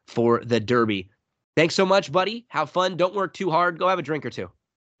week for the Derby. Thanks so much, buddy. Have fun. Don't work too hard. Go have a drink or two.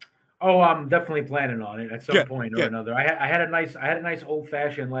 Oh, I'm definitely planning on it at some point or good. another. I had a nice old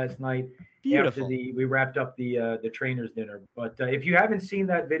fashioned last night. Beautiful. After we wrapped up the trainers dinner. But if you haven't seen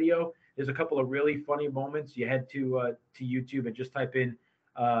that video, There's a couple of really funny moments. You head to YouTube and just type in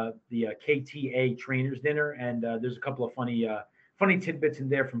the KTA Trainers Dinner, and there's a couple of funny tidbits in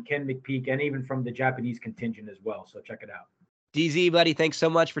there from Ken McPeak and even from the Japanese contingent as well. So check it out. DZ, buddy, thanks so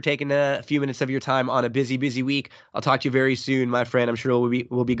much for taking a few minutes of your time on a busy, busy week. I'll talk to you very soon, my friend. I'm sure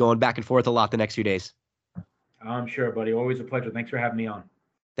we'll be going back and forth a lot the next few days. I'm sure, buddy. Always a pleasure. Thanks for having me on.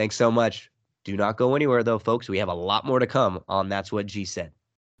 Thanks so much. Do not go anywhere, though, folks. We have a lot more to come on That's What G Said.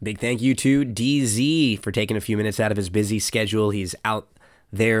 Big thank you to DZ for taking a few minutes out of his busy schedule. He's out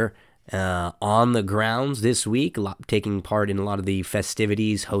there on the grounds this week, taking part in a lot of the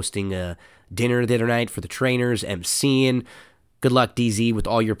festivities, hosting a dinner the other night for the trainers, emceeing. Good luck, DZ, with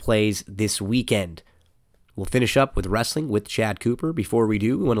all your plays this weekend. We'll finish up with wrestling with Chad Cooper. Before we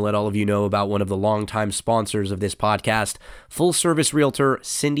do, we want to let all of you know about one of the longtime sponsors of this podcast, full-service realtor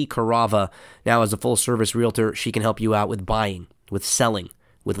Cindy Carava. Now, as a full-service realtor, she can help you out with buying, with selling,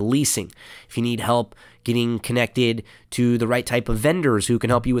 with leasing. If you need help getting connected to the right type of vendors who can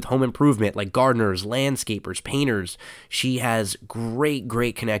help you with home improvement, like gardeners, landscapers, painters, she has great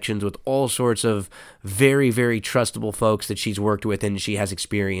connections with all sorts of very, very trustable folks that she's worked with and she has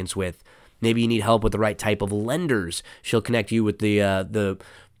experience with. Maybe you need help with the right type of lenders. She'll connect you with the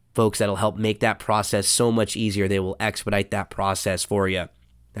folks that'll help make that process so much easier. They will expedite that process for you.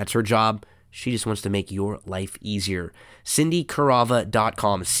 That's her job. She just wants to make your life easier.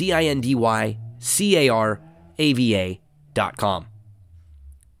 CindyCarava.com. CindyCarava.com.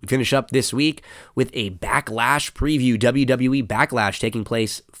 We finish up this week with a Backlash preview. WWE Backlash taking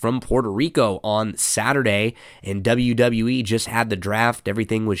place from Puerto Rico on Saturday. And WWE just had the draft.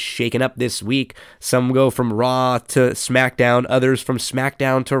 Everything was shaken up this week. Some go from Raw to SmackDown. Others from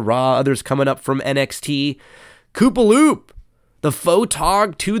SmackDown to Raw. Others coming up from NXT. Koopaloop, the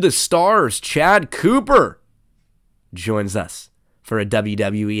photog to the stars, Chad Cooper, joins us for a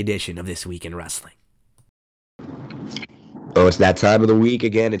WWE edition of This Week in Wrestling. Oh, it's that time of the week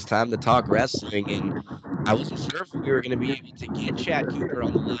again. It's time to talk wrestling, and I wasn't sure if we were going to be able to get Chad Cooper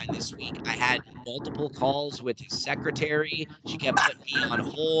on the line this week. I had multiple calls with his secretary. She kept putting me on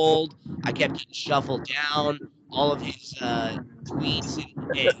hold. I kept getting shuffled down. All of his tweets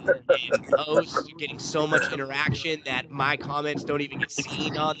and posts are getting so much interaction that my comments don't even get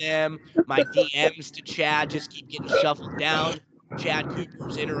seen on them. My DMs to Chad just keep getting shuffled down. Chad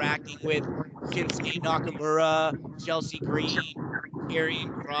Cooper's interacting with Shinsuke Nakamura, Chelsea Green,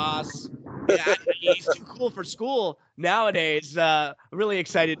 Karrion Kross. Yeah, he's too cool for school nowadays. Really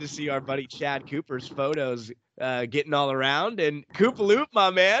excited to see our buddy Chad Cooper's photos getting all around. And Koopaloop, my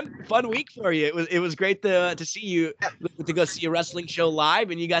man, fun week for you. It was great to see you, to go see a wrestling show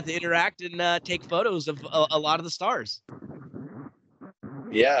live, and you got to interact and take photos of a lot of the stars.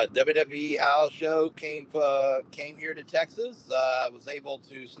 Yeah, WWE House Show came here to Texas. Was able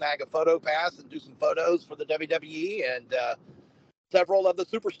to snag a photo pass and do some photos for the WWE, and several of the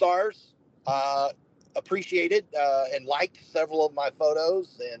superstars appreciated and liked several of my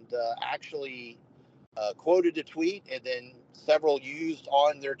photos, and actually quoted a tweet, and then several used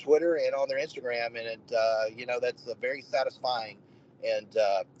on their Twitter and on their Instagram, and it, that's very satisfying. And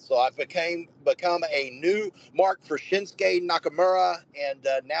so I've become a new mark for Shinsuke Nakamura, and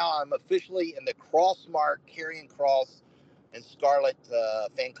now I'm officially in the Crossmark Karrion Kross and Scarlett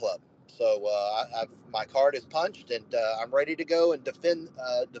fan club. So my card is punched, and I'm ready to go and defend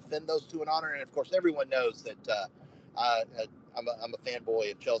those two in honor. And of course, everyone knows that I'm a fanboy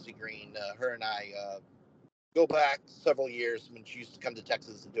of Chelsea Green. Her and I go back several years when she used to come to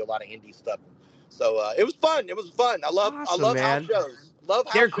Texas and do a lot of indie stuff. So it was fun. It was fun. I love man. house shows. Love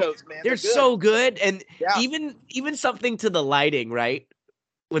house shows, man. They're so good, and even something to the lighting, right?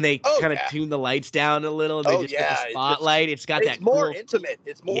 When they kind of tune the lights down a little, and they just get the spotlight. It's more cool. intimate.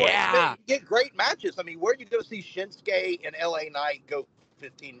 It's more intimate. You get great matches. I mean, where are you going to see Shinsuke and LA Knight go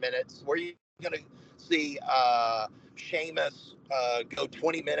 15 minutes? Where are you going to see Sheamus go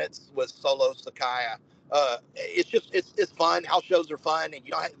 20 minutes with Solo Sakaya? It's fun. House shows are fun, and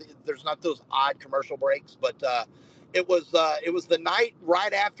there's not those odd commercial breaks. But it was the night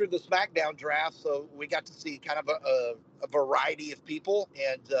right after the SmackDown draft, so we got to see kind of a variety of people,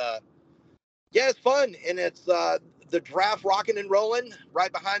 and it's fun, and it's the draft rocking and rolling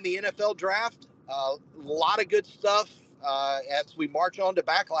right behind the NFL draft. A lot of good stuff as we march on to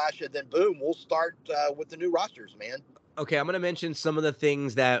Backlash, and then boom, we'll start with the new rosters, man. Okay, I'm going to mention some of the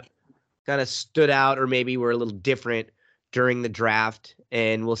things that kind of stood out or maybe were a little different during the draft,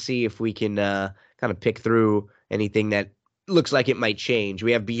 and we'll see if we can kind of pick through anything that looks like it might change.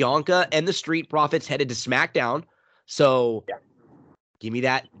 We have Bianca and the Street Profits headed to SmackDown, so give me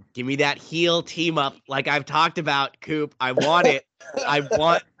that Give me that heel team up like I've talked about, Coop. I want it. I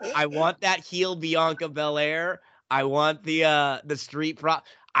want that heel Bianca Belair. I want the street pro.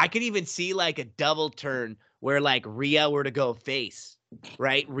 I could even see like a double turn where like Rhea were to go face,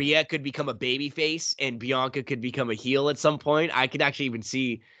 right? Rhea could become a baby face and Bianca could become a heel at some point. I could actually even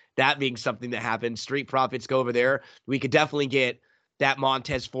see that being something that happens. Street Profits go over there. We could definitely get that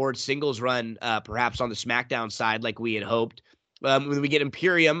Montez Ford singles run, perhaps on the SmackDown side, like we had hoped. When we get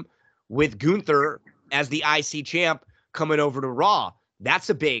Imperium with Gunther as the IC champ coming over to Raw, that's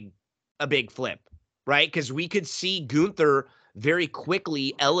a big flip, right? Because we could see Gunther very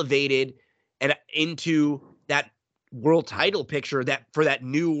quickly elevated and into that world title picture, that for that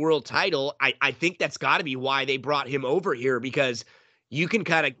new world title. I think that's got to be why they brought him over here, because you can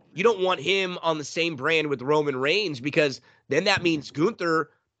kind of, you don't want him on the same brand with Roman Reigns, because then that means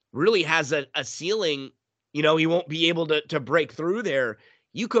Gunther really has a ceiling. He won't be able to break through there.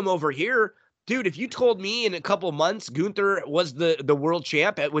 You come over here, dude, if you told me in a couple months Gunther was the world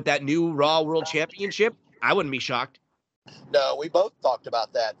champ with that new Raw World Championship, I wouldn't be shocked. No, we both talked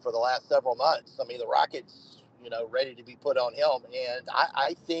about that for the last several months. I mean, the Rocket's, ready to be put on him. And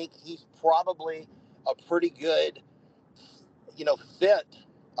I think he's probably a pretty good, fit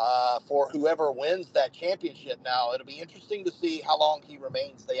for whoever wins that championship. Now, it'll be interesting to see how long he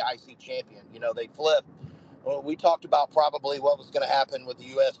remains the IC champion. They flip. Well, we talked about probably what was going to happen with the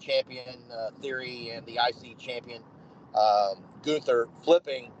U.S. champion Theory and the IC champion Gunther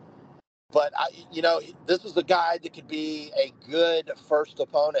flipping. But, this is a guy that could be a good first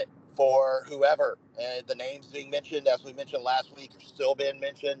opponent for whoever. And the names being mentioned, as we mentioned last week, are still being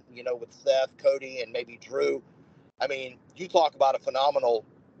mentioned, with Seth, Cody, and maybe Drew. I mean, you talk about a phenomenal,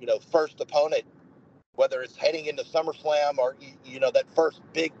 first opponent, whether it's heading into SummerSlam or, that first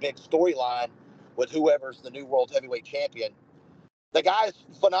big storyline with whoever's the new World Heavyweight Champion. The guy's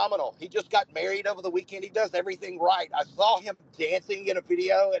phenomenal. He just got married over the weekend. He does everything right. I saw him dancing in a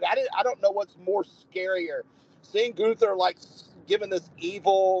video, and I don't know what's more scarier, seeing Gunther like giving this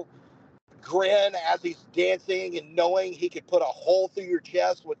evil grin as he's dancing and knowing he could put a hole through your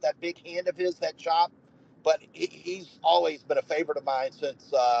chest with that big hand of his, that chop. But he's always been a favorite of mine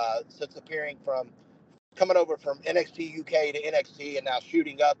since coming over from NXT UK to NXT and now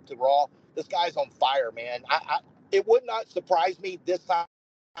shooting up to Raw. This guy's on fire, man. It would not surprise me this time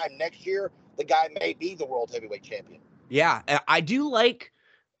next year the guy may be the World Heavyweight Champion. Yeah, I do like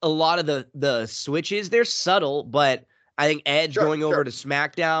a lot of the switches. They're subtle, but I think Edge going over to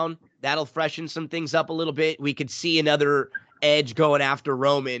SmackDown, that'll freshen some things up a little bit. We could see another Edge going after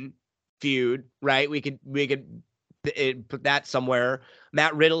Roman feud, right? We could put that somewhere.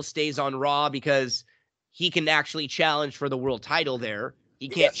 Matt Riddle stays on Raw because he can actually challenge for the world title there. He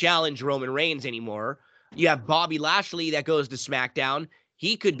can't challenge Roman Reigns anymore. You have Bobby Lashley that goes to SmackDown.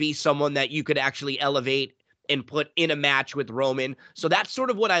 He could be someone that you could actually elevate and put in a match with Roman. So that's sort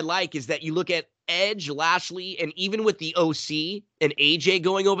of what I like, is that you look at Edge, Lashley, and even with the OC and AJ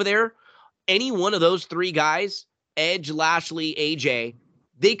going over there, any one of those three guys, Edge, Lashley, AJ,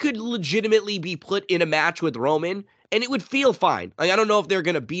 they could legitimately be put in a match with Roman, and it would feel fine. Like, I don't know if they're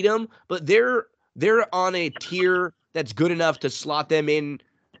going to beat him, but they're on a tier that's good enough to slot them in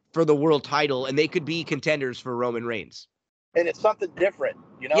for the world title, and they could be contenders for Roman Reigns. And it's something different,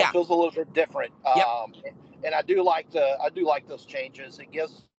 It feels a little bit different. Yep. And I do like those changes. It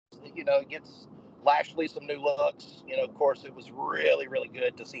gives, it gets Lashley some new looks. Of course, it was really, really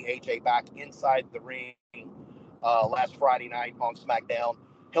good to see AJ back inside the ring last Friday night on SmackDown.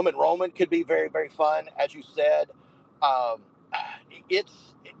 Him and Roman could be very, very fun, as you said.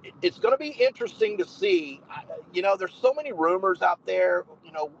 It's going to be interesting to see. There's so many rumors out there.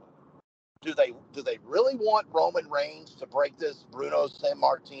 Do they really want Roman Reigns to break this Bruno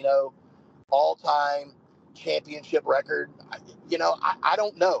Sammartino all-time championship record? I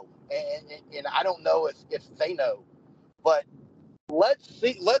don't know, and I don't know if they know. But let's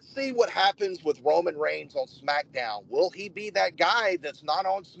see what happens with Roman Reigns on SmackDown. Will he be that guy that's not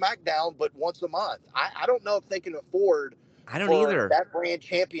on SmackDown but once a month? I don't know if they can afford that brand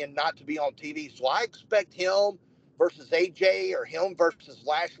champion not to be on TV. So I expect him versus AJ or him versus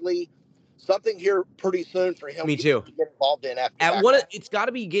Lashley. Something here pretty soon for him. Me too. To get involved in after it's got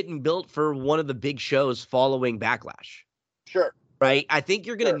to be getting built for one of the big shows following Backlash. Sure. Right? I think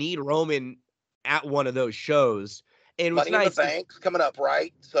you're going to need Roman at one of those shows. And what's Money nice, in the Bank's coming up,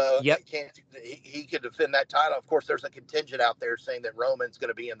 right? So yep. He could defend that title. Of course, there's a contingent out there saying that Roman's going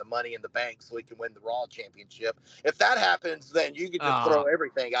to be in the Money in the Bank so he can win the Raw Championship. If that happens, then you could just throw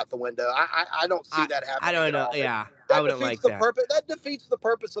everything out the window. I don't see that happening. I don't know. Yeah, I wouldn't like that. That defeats the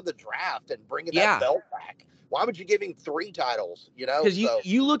purpose of the draft and bringing that belt back. Why would you give him 3 titles? Because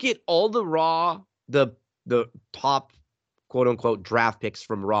you look at all the Raw, the top quote unquote draft picks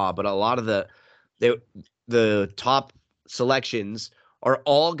from Raw, but a lot of the top selections are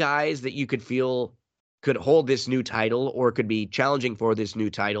all guys that you could feel could hold this new title or could be challenging for this new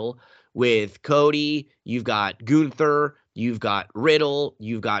title. With Cody, you've got Gunther, you've got Riddle,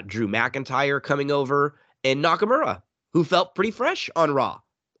 you've got Drew McIntyre coming over, and Nakamura, who felt pretty fresh on Raw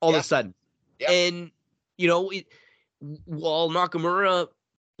all of a sudden. Yeah. And, while Nakamura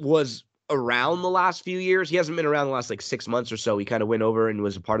was around the last few years, he hasn't been around the last like 6 months or so. He kind of went over and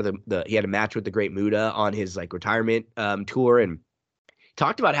was a part of he had a match with the Great Muta on his like retirement tour, and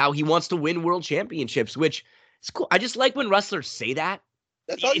talked about how he wants to win world championships, which is cool. I just like when wrestlers say that.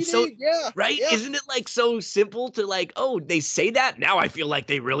 That's all you need. Yeah. Right? Yeah. Isn't it like so simple to like, oh, they say that? Now I feel like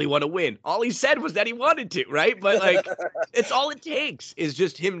they really want to win. All he said was that he wanted to, right? But like, it's all it takes is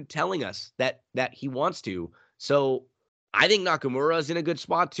just him telling us that he wants to. So I think Nakamura is in a good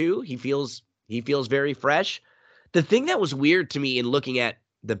spot too. He feels very fresh. The thing that was weird to me in looking at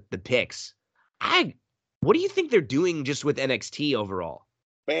the picks, what do you think they're doing just with NXT overall?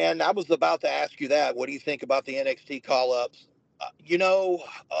 Man, I was about to ask you that. What do you think about the NXT call-ups?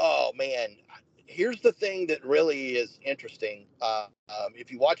 Oh man, here's the thing that really is interesting.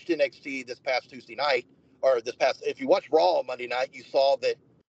 If you watched NXT this past Tuesday night, if you watched Raw on Monday night, you saw that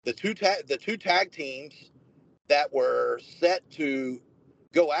the two tag teams that were set to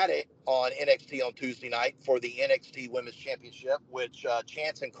go at it on NXT on Tuesday night for the NXT Women's Championship, which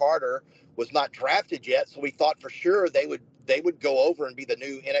Chance and Carter was not drafted yet, so we thought for sure they would go over and be the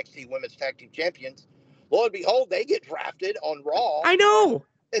new NXT Women's Tag Team Champions. Lo and behold, they get drafted on Raw. I know.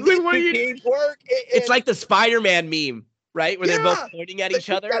 And these two teams work. It's like the Spider-Man meme, right? Where they're both pointing at each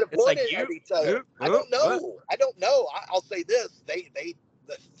other. It's like each other. I don't know. I'll say this: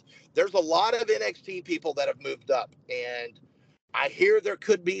 there's a lot of NXT people that have moved up, and I hear there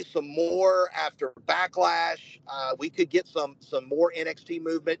could be some more after Backlash. We could get some more NXT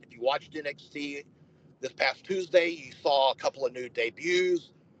movement. If you watched NXT this past Tuesday, you saw a couple of new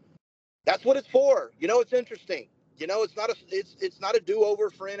debuts. That's what it's for. It's interesting. It's not a do-over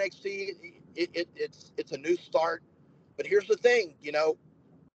for NXT. It's a new start. But here's the thing,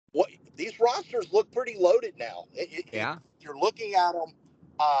 what these rosters look pretty loaded now. You're looking at them.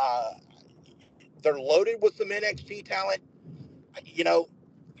 They're loaded with some NXT talent.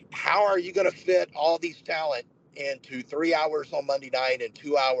 How are you going to fit all these talent into 3 hours on Monday night and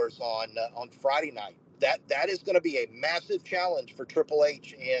 2 hours on Friday night? That is going to be a massive challenge for Triple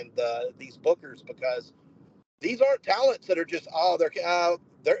H and these bookers, because these aren't talents that are just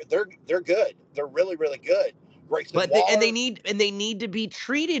they're good. They're really, really good. They need to be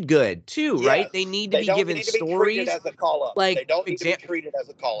treated good too, yes. Right? They need to be given stories as a call up. Like, they don't need to be treated as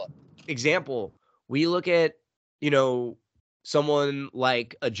a call up. Example: we look at someone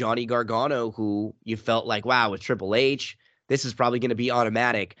like a Johnny Gargano, who you felt like, wow, with Triple H, this is probably going to be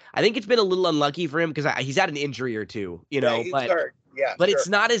automatic. I think it's been a little unlucky for him because he's had an injury or two, but sure. It's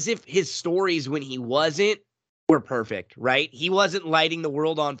not as if his stories when he wasn't were perfect, right? He wasn't lighting the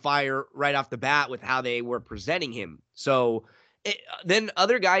world on fire right off the bat with how they were presenting him. So then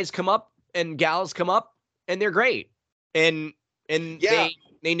other guys come up and gals come up and they're great. And they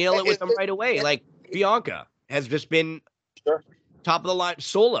nail it with them right away. Like Bianca has just been top of the line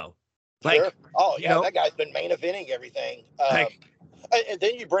solo. Sure. Oh, yeah, that guy's been main eventing everything. And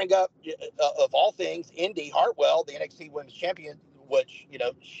then you bring up, of all things, Indy Hartwell, the NXT Women's Champion, which,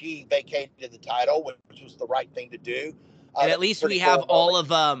 she vacated the title, which was the right thing to do. And at least we have all of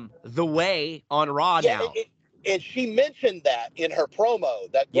the way on Raw now. And she mentioned that in her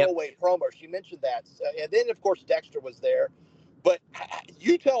promo, that go-away promo. She mentioned that. And then, of course, Dexter was there. But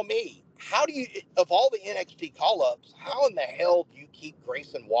you tell me, how do you, of all the NXT call-ups, how in the hell do you keep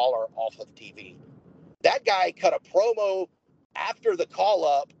Grayson Waller off of TV? That guy cut a promo after the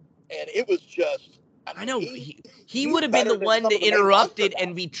call-up, and it was just... I know. He would have been the one to interrupt it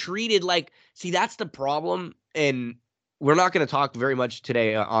and be treated like... See, that's the problem, and we're not going to talk very much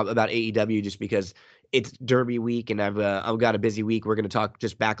today about AEW just because it's Derby week, and I've got a busy week. We're going to talk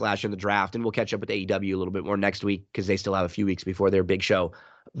just Backlash and the draft, and we'll catch up with AEW a little bit more next week because they still have a few weeks before their big show.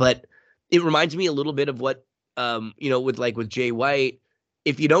 But it reminds me a little bit of what, with Jay White.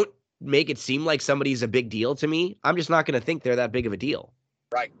 If you don't make it seem like somebody's a big deal to me, I'm just not going to think they're that big of a deal.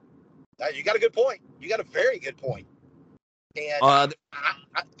 Right. You got a good point. You got a very good point. And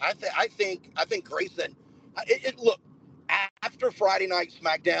I think Grayson. Look, after Friday night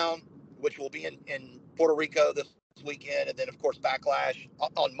SmackDown, which will be in Puerto Rico this weekend, and then of course Backlash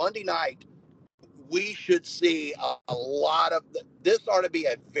on Monday night, we should see a lot of this. Ought to be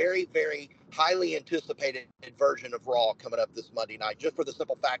a very, very highly anticipated version of Raw coming up this Monday night, just for the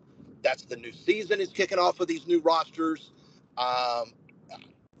simple fact that's the new season is kicking off with these new rosters.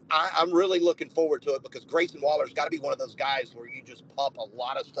 I'm really looking forward to it because Grayson Waller's got to be one of those guys where you just pump a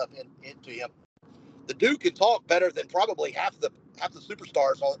lot of stuff into him. The dude can talk better than probably half the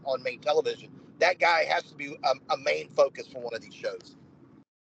superstars on main television. That guy has to be a main focus for one of these shows.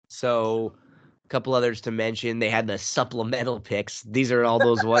 So, a couple others to mention. They had the supplemental picks. These are all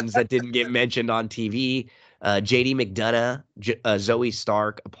those ones that didn't get mentioned on TV. JD McDonough, Zoe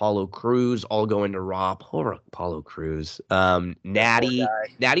Stark, Apollo Crews, all going to Raw. Poor Apollo Crews. Natty's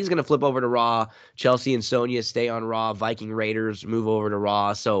going to flip over to Raw. Chelsea and Sonya stay on Raw. Viking Raiders move over to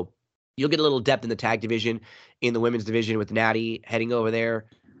Raw. So you'll get a little depth in the tag division, in the women's division with Natty heading over there.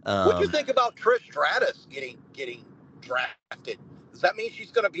 What do you think about Trish Stratus getting drafted? Does that mean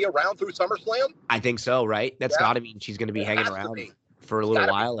she's going to be around through SummerSlam? I think so, right? That's got to mean she's going to be hanging around for a little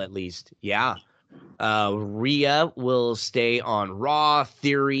while at least. Yeah. Rhea will stay on Raw.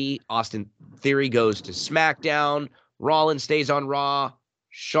 Austin Theory goes to SmackDown. Rollins stays on Raw.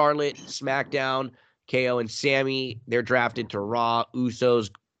 Charlotte, SmackDown. KO and Sammy, they're drafted to Raw. Usos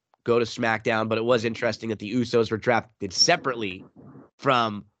go to SmackDown, but it was interesting that the Usos were drafted separately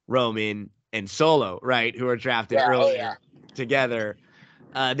from Roman and Solo, right? Who were drafted earlier together.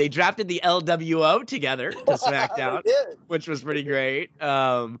 They drafted the LWO together to SmackDown, which was pretty great.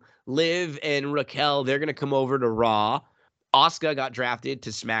 Liv and Raquel, they're going to come over to Raw. Asuka got drafted to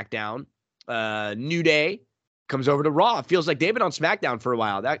SmackDown. New Day comes over to Raw. It feels like they've been on SmackDown for a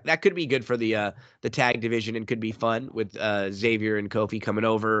while. That could be good for the tag division and could be fun with Xavier and Kofi coming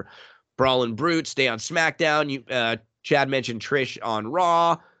over. Brawl and Brute stay on SmackDown. Chad mentioned Trish on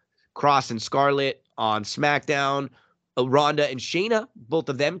Raw. Cross and Scarlett on SmackDown. Ronda and Shayna, both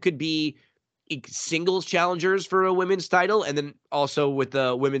of them could be singles challengers for a women's title, and then also with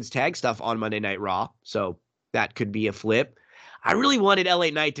the women's tag stuff on Monday Night Raw. So that could be a flip. I really wanted LA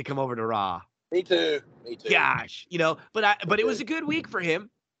Knight to come over to Raw. Me too. Gosh, but it was a good week for him.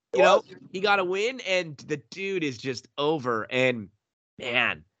 He got a win, and the dude is just over. And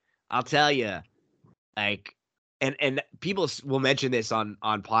man, I'll tell you, like, and people will mention this on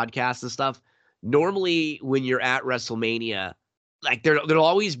podcasts and stuff. Normally, when you're at WrestleMania, like there'll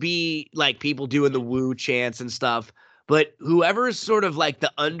always be like people doing the woo chants and stuff, but whoever's sort of like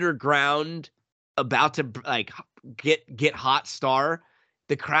the underground about to like get hot star,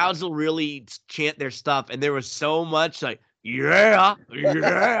 the crowds will really chant their stuff, and there was so much like yeah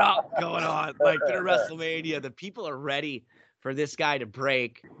going on like through WrestleMania. The people are ready for this guy to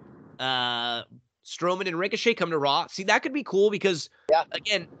break. Strowman and Ricochet come to Raw. See, that could be cool because,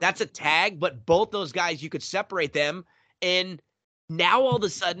 again, that's a tag, but both those guys, you could separate them. And now all of a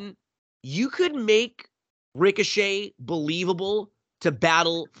sudden, you could make Ricochet believable to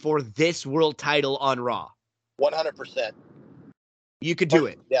battle for this world title on Raw. 100%. You could do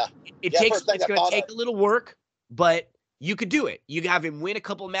it. Yeah. It's going to take a little work, but you could do it. You have him win a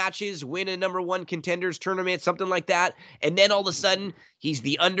couple matches, win a number one contenders tournament, something like that. And then all of a sudden, he's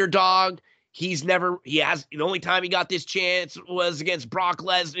the underdog. The only time he got this chance was against Brock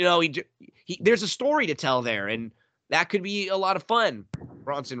Lesnar. There's a story to tell there, and that could be a lot of fun.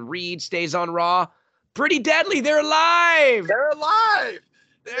 Bronson Reed stays on Raw. Pretty Deadly, they're alive.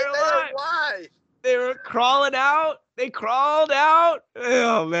 They were crawling out. They crawled out.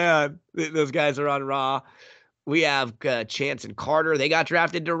 Oh, man. Those guys are on Raw. We have Chance and Carter. They got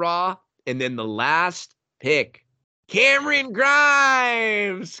drafted to Raw. And then the last pick, Cameron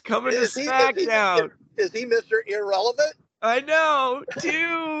Grimes coming to SmackDown. Is he Mr. Irrelevant? I know.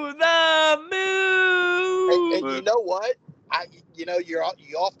 To the moon. And you know what?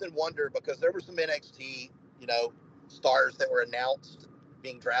 You often wonder because there were some NXT, stars that were announced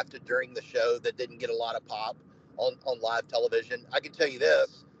being drafted during the show that didn't get a lot of pop on live television. I can tell you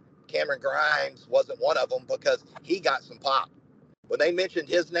this, Cameron Grimes wasn't one of them because he got some pop. When they mentioned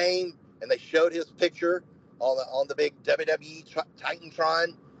his name and they showed his picture on the big WWE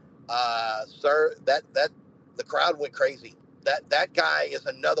Titantron, sir, that the crowd went crazy. That guy is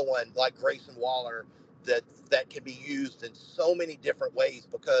another one like Grayson Waller that can be used in so many different ways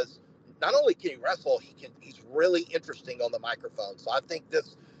because not only can he wrestle, he's really interesting on the microphone. So I think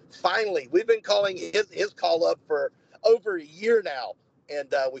this finally, we've been calling his call up for over a year now,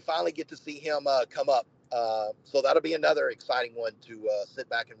 and we finally get to see him come up. So that'll be another exciting one to sit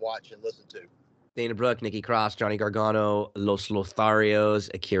back and watch and listen to. Dana Brooke, Nikki Cross, Johnny Gargano, Los Lotharios,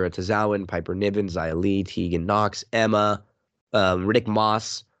 Akira Tozawa, Piper Niven, Xia Li, Tegan Knox, Emma, Riddick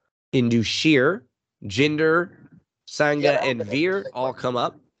Moss, Indu Sheer, Jinder, Sangha, and Veer all come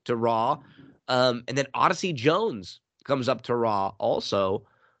up to Raw. And then Odyssey Jones comes up to Raw also.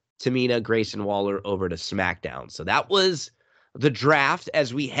 Tamina, Grayson Waller over to SmackDown. So that was the draft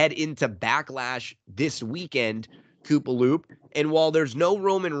as we head into Backlash this weekend, Koopa Loop. And while there's no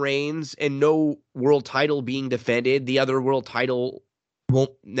Roman Reigns and no world title being defended, the other world title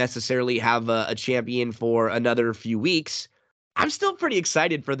won't necessarily have a champion for another few weeks. I'm still pretty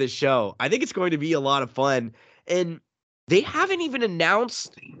excited for this show. I think it's going to be a lot of fun. And they haven't even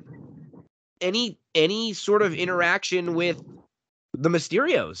announced any sort of interaction with the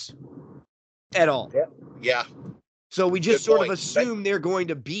Mysterios at all. Yeah. So we just Good sort of point. assume they're going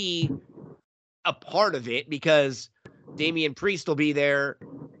to be a part of it because Damian Priest will be there.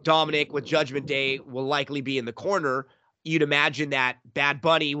 Dominic with Judgment Day will likely be in the corner. You'd imagine that Bad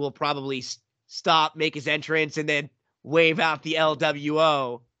Bunny will probably stop, make his entrance, and then wave out the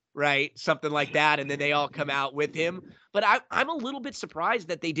LWO, right? Something like that. And then they all come out with him. But I'm a little bit surprised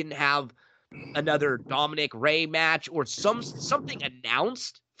that they didn't have another Dominic Ray match or something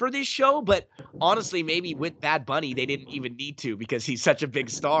announced for this show. But honestly, maybe with Bad Bunny, they didn't even need to because he's such a big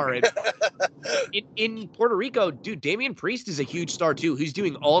star. And in Puerto Rico, dude, Damian Priest is a huge star too. He's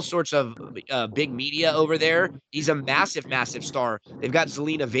doing all sorts of big media over there. He's a massive, massive star. They've got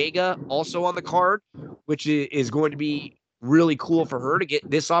Zelina Vega also on the card, which is going to be really cool for her to get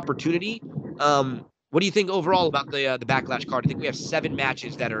this opportunity. What do you think overall about the Backlash card? I think we have 7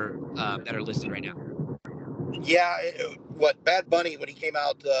 matches that are listed right now. Yeah, what Bad Bunny when he came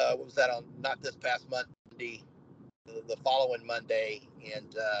out? What was that on? Not this past Monday, the following Monday,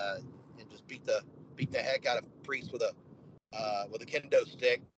 and just beat the heck out of Priest with a kendo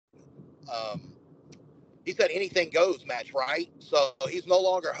stick. He said anything goes match, right? So he's no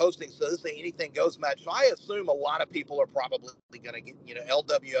longer hosting. So this is an anything goes match. So I assume a lot of people are probably going to get,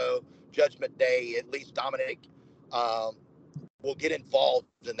 LWO, Judgment Day, at least Dominic will get involved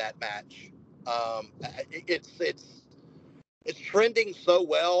in that match. It's trending so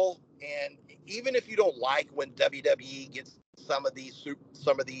well, and even if you don't like when WWE gets some of these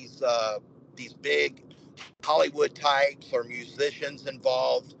big Hollywood types or musicians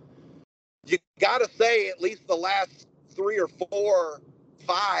involved, you got to say at least the last 3 or 4,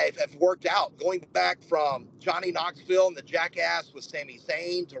 5 have worked out. Going back from Johnny Knoxville and the Jackass with Sami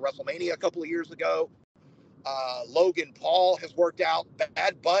Zayn to WrestleMania a couple of years ago. Logan Paul has worked out.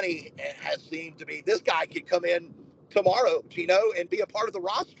 Bad Bunny has seemed to be, this guy could come in tomorrow, and be a part of the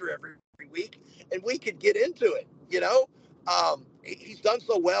roster every week, and we could get into it. He's done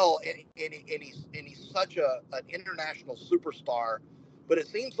so well, and he's such an international superstar. But it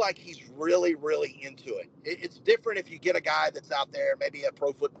seems like he's really, really into it. It's different if you get a guy that's out there, maybe a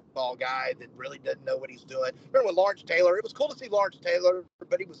pro football guy that really doesn't know what he's doing. Remember with Lawrence Taylor? It was cool to see Lawrence Taylor,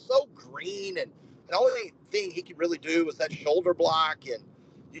 but he was so green, and the only thing he could really do was that shoulder block, and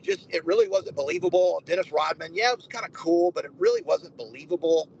it really wasn't believable. And Dennis Rodman, yeah, it was kind of cool, but it really wasn't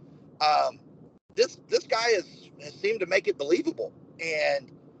believable. This guy has seemed to make it believable.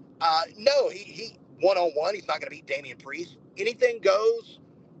 And no, he one-on-one, he's not going to beat Damian Priest. Anything goes.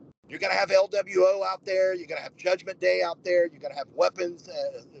 You're going to have LWO out there. You're going to have Judgment Day out there. You're going to have weapons.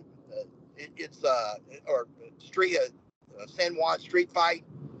 Or San Juan street fight.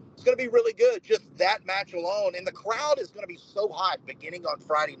 It's going to be really good. Just that match alone. And the crowd is going to be so hot beginning on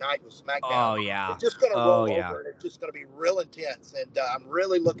Friday night with SmackDown. Oh, yeah. It's just going to roll over, and it's just going to be real intense. And I'm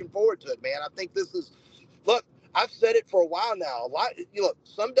really looking forward to it, man. I think this is, look, I've said it for a while now.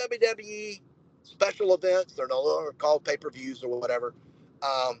 Some WWE special events, they're no longer called pay-per-views or whatever.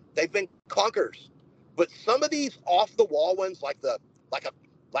 They've been clunkers, but some of these off-the-wall ones, like the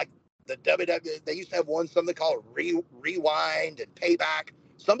WWE, they used to have something called Rewind and Payback.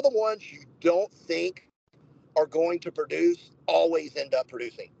 Some of the ones you don't think are going to produce always end up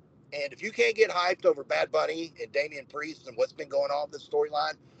producing. And if you can't get hyped over Bad Bunny and Damian Priest and what's been going on with this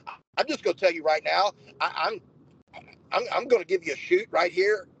storyline, I'm just going to tell you right now, I'm going to give you a shoot right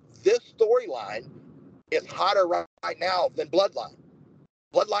here. This storyline is hotter right now than Bloodline.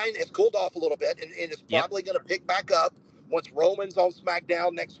 Bloodline has cooled off a little bit, and it's probably going to pick back up once Roman's on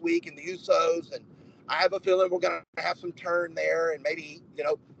SmackDown next week and the Usos. And I have a feeling we're going to have some turn there, and maybe,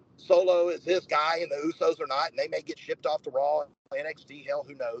 Solo is his guy and the Usos are not, and they may get shipped off to Raw, NXT, hell,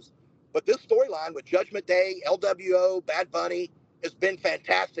 who knows. But this storyline with Judgment Day, LWO, Bad Bunny has been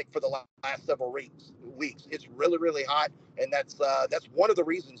fantastic for the last several weeks. It's really, really hot, and that's one of the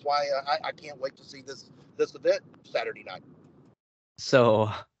reasons why I can't wait to see this event Saturday night. So,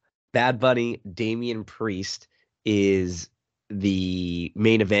 Bad Bunny, Damian Priest is the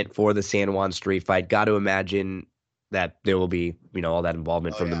main event for the San Juan Street Fight. Got to imagine that there will be, all that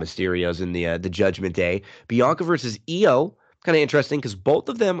involvement from the Mysterios in the Judgment Day. Bianca versus Io, kind of interesting because both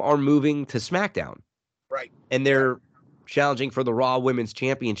of them are moving to SmackDown. Right. And they're challenging for the Raw Women's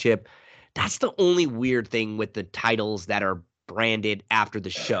Championship. That's the only weird thing with the titles that are branded after the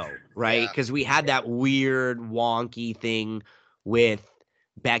show, right? Because we had that weird wonky thing with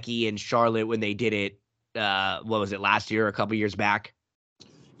Becky and Charlotte when they did it. What was it, last year, a couple years back?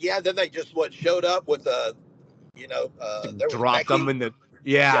 Yeah, then they just showed up with there was Dropped Becky. them in the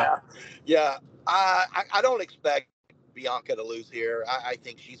Yeah. I don't expect Bianca to lose here. I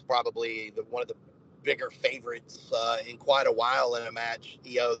think she's probably one of the bigger favorites in quite a while in a match.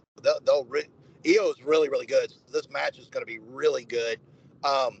 Io is really, really good. This match is going to be really good.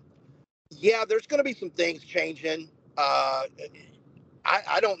 There's going to be some things changing. I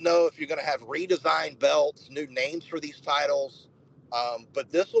don't know if you're going to have redesigned belts, new names for these titles.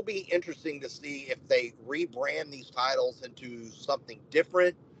 But this will be interesting to see if they rebrand these titles into something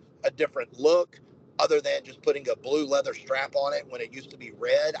different, a different look, other than just putting a blue leather strap on it when it used to be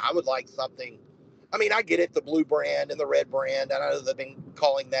red. I would like something. I mean, I get it, the blue brand and the red brand. I know they've been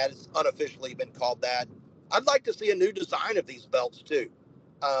calling that. It's unofficially been called that. I'd like to see a new design of these belts too.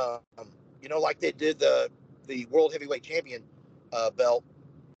 Like they did the World Heavyweight Champion belt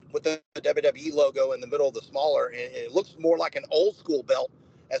with the WWE logo in the middle of the smaller, and it looks more like an old school belt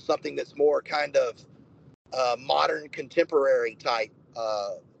as something that's more kind of modern, contemporary type,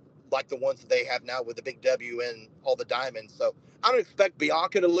 like the ones that they have now with the big W and all the diamonds. So I don't expect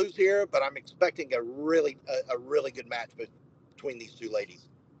Bianca to lose here, but I'm expecting a really good match between these two ladies.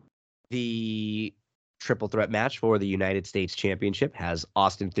 The triple threat match for the United States Championship has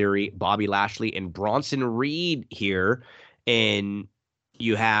Austin Theory, Bobby Lashley, and Bronson Reed here. And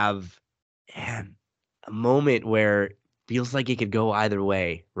you have a moment where it feels like it could go either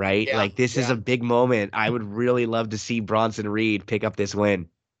way, right? Yeah, this is a big moment. I would really love to see Bronson Reed pick up this win.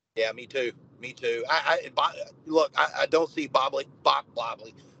 Yeah, me too. I don't see Bobby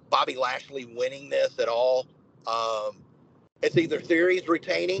Lashley winning this at all. It's either Theory's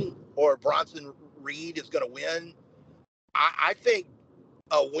retaining or Bronson Reed is going to win. I think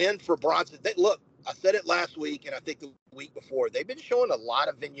a win for Bronson. I said it last week, and I think the week before. They've been showing a lot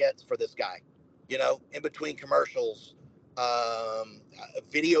of vignettes for this guy, in between commercials, a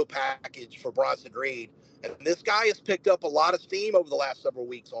video package for Bronson Reed. And this guy has picked up a lot of steam over the last several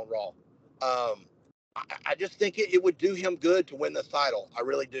weeks on Raw. I just think it would do him good to win this title. I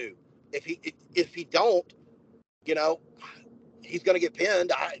really do. If he don't, he's going to get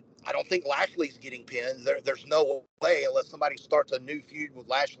pinned. I don't think Lashley's getting pinned. There's no way unless somebody starts a new feud with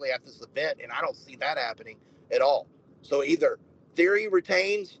Lashley at this event, and I don't see that happening at all. So either Theory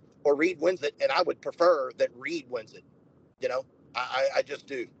retains or Reed wins it, and I would prefer that Reed wins it. I just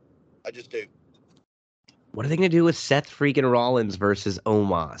do. What are they going to do with Seth freaking Rollins versus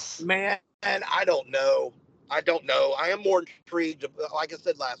Omos? Man, I don't know. I am more intrigued, like I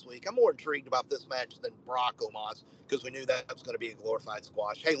said last week, I'm more intrigued about this match than Brock Omos because we knew that was going to be a glorified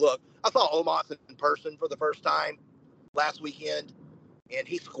squash. Hey, look, I saw Omos in person for the first time last weekend, and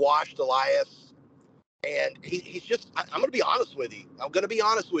he squashed Elias. And he's just, I'm going to be honest with you.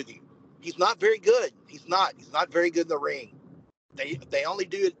 He's not very good. He's not very good in the ring. They only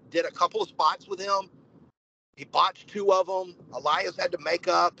did a couple of spots with him. He botched two of them. Elias had to make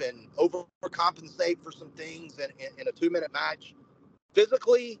up and overcompensate for some things in a 2-minute match.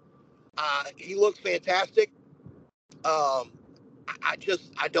 Physically, he looks fantastic. I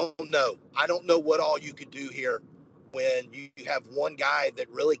don't know. I don't know what all you could do here when you have one guy that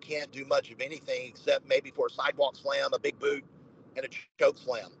really can't do much of anything except maybe for a sidewalk slam, a big boot, and a choke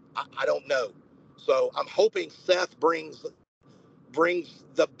slam. I don't know. So I'm hoping Seth brings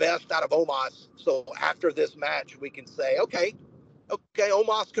the best out of Omos. So after this match, we can say, okay,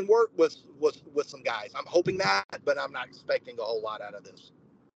 Omos can work with some guys. I'm hoping that, but I'm not expecting a whole lot out of this.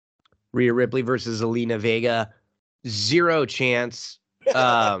 Rhea Ripley versus Zelina Vega, 0 chance.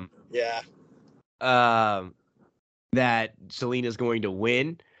 Yeah. That Selena's going to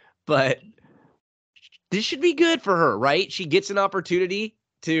win, but this should be good for her, right? She gets an opportunity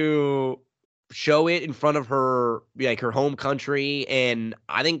to show it in front of her, her home country, and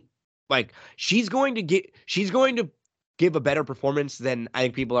I think she's going to give a better performance than I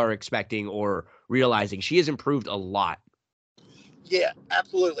think people are expecting or realizing. She has improved a lot. Yeah,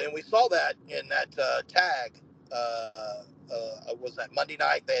 absolutely, and we saw that in that tag. Was that Monday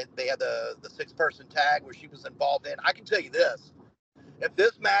night? They had the 6-person tag where she was involved in. I can tell you this: if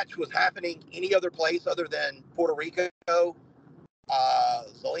this match was happening any other place other than Puerto Rico,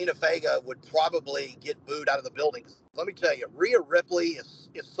 Zelina Vega would probably get booed out of the building. Let me tell you, Rhea Ripley is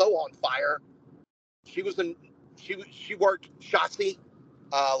so on fire. She worked Shotzi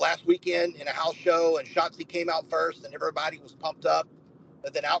last weekend in a house show, and Shotzi came out first, and everybody was pumped up.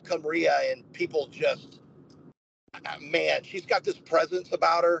 And then out come Rhea, and people just Man, she's got this presence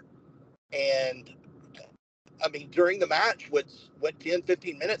about her. And I mean, during the match, went 10,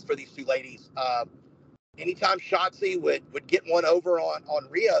 15 minutes for these two ladies. Anytime Shotzi would get one over on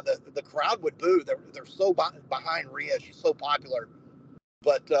Rhea, the crowd would boo. They're so behind Rhea. She's so popular.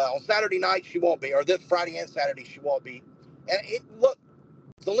 But on Saturday night, she won't be. Or this Friday and Saturday, she won't be. And look,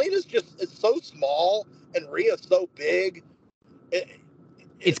 Zelina's it's so small and Rhea's so big.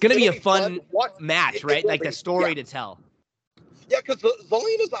 It's going to be a fun to match, right? Like a story to tell. Yeah, because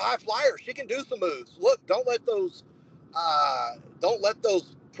Zelina's a high flyer. She can do some moves. Look, don't let those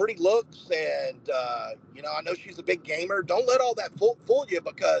pretty looks and I know she's a big gamer. Don't let all that fool you,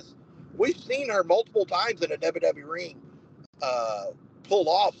 because we've seen her multiple times in a WWE ring pull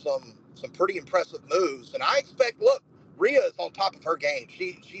off some pretty impressive moves. And I expect, look, Rhea is on top of her game.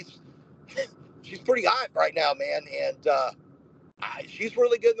 She's pretty hot right now, man, and she's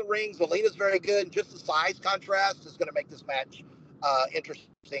really good in the ring. Zelina's very good, and just the size contrast is going to make this match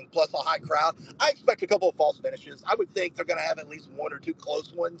interesting, plus a high crowd. I expect a couple of false finishes. I would think they're going to have at least one or two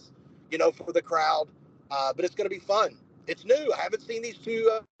close ones, for the crowd. But it's going to be fun. It's new. I haven't seen these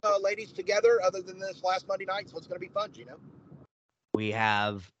two ladies together other than this last Monday night, so it's going to be fun, Gino. We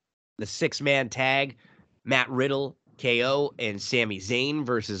have the 6-man tag, Matt Riddle, KO, and Sami Zayn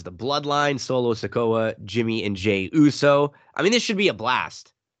versus the Bloodline, Solo Sikoa, Jimmy, and Jey Uso. I mean, this should be a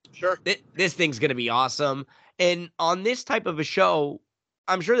blast. Sure. This thing's going to be awesome. And on this type of a show,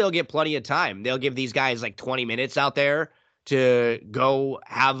 I'm sure they'll get plenty of time. They'll give these guys like 20 minutes out there to go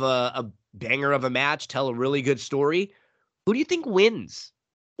have a banger of a match, tell a really good story. Who do you think wins?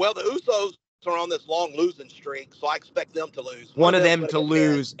 Well, the Usos are on this long losing streak, so I expect them to lose. One of them to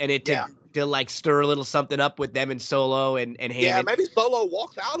lose, and it to like stir a little something up with them and Solo and Heyman. Yeah, maybe Solo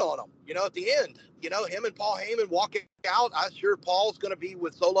walks out on them, at the end. Him and Paul Heyman walking out. I'm sure Paul's going to be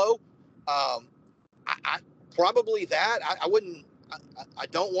with Solo. I probably that. I wouldn't. I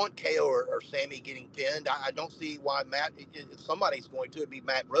don't want KO or Sammy getting pinned. I don't see why Matt. If somebody's going to, it'd be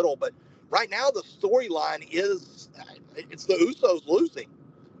Matt Riddle. But right now, the storyline is it's the Usos losing,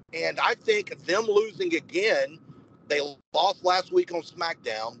 and I think them losing again. They lost last week on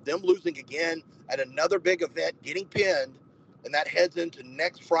SmackDown. Them losing again at another big event, getting pinned, and that heads into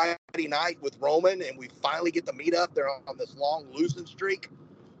next Friday night with Roman, and we finally get to meet up. They're on this long losing streak.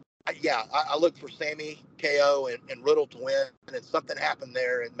 I look for Sammy, KO, and Riddle to win, and something happened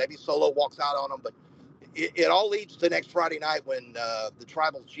there, and maybe Solo walks out on them. But it all leads to next Friday night when the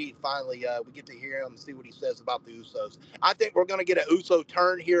Tribal Chief finally, we get to hear him and see what he says about the Usos. I think we're going to get an Uso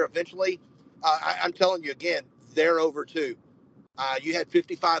turn here eventually. I'm telling you again, they're over too. You had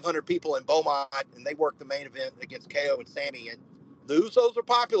 5,500 people in Beaumont, and they worked the main event against KO and Sammy, and the Usos are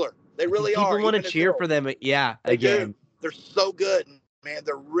popular. They really are. People want to cheer for them. Yeah, they again. do. They're so good, man.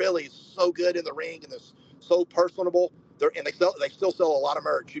 They're really so good in the ring, and they're so personable. They still sell a lot of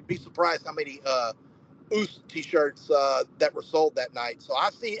merch. You'd be surprised how many Us t-shirts that were sold that night. So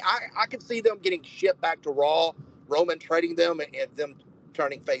I can see them getting shipped back to Raw, Roman trading them, and them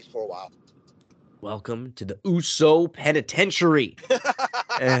turning face for a while. Welcome to the Uso Penitentiary.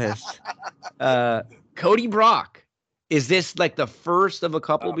 Yes. Cody Brock. Is this like the first of a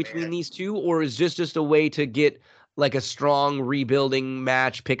couple between these two, or is this just a way to get like a strong rebuilding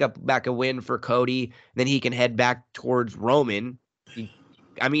match, pick up back a win for Cody, then he can head back towards Roman?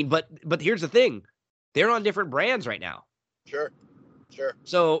 I mean, but here's the thing. They're on different brands right now. Sure.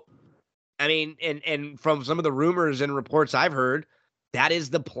 So, I mean, and from some of the rumors and reports I've heard, that is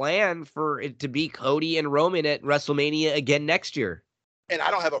the plan for it to be Cody and Roman at WrestleMania again next year. And I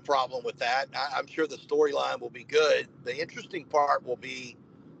don't have a problem with that. I'm sure the storyline will be good. The interesting part will be,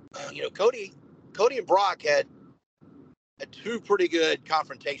 Cody and Brock had two pretty good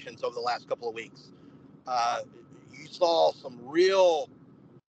confrontations over the last couple of weeks. You saw some real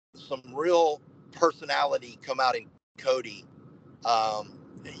personality come out in Cody.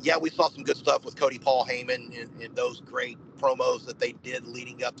 We saw some good stuff with Cody Paul Heyman in those great promos that they did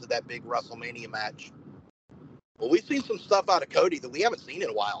leading up to that big WrestleMania match. Well, we've seen some stuff out of Cody that we haven't seen in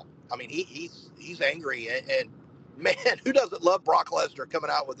a while. I mean, he's angry, and man, who doesn't love Brock Lesnar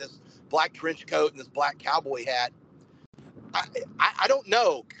coming out with this black trench coat and this black cowboy hat? I don't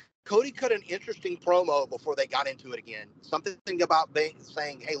know. Cody cut an interesting promo before they got into it again. Something about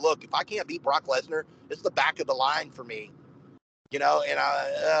saying, "Hey, look, if I can't beat Brock Lesnar, it's the back of the line for me."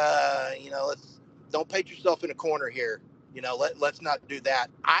 Let's don't paint yourself in a corner here. Let's not do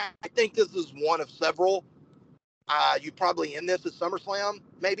that. I think this is one of several. You probably in this at SummerSlam,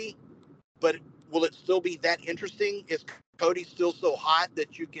 maybe, but will it still be that interesting? Is Cody still so hot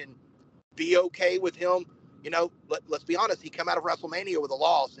that you can be okay with him? Let's be honest. He come out of WrestleMania with a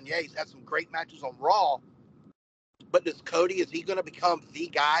loss, and he's had some great matches on Raw. But does Cody, is he going to become the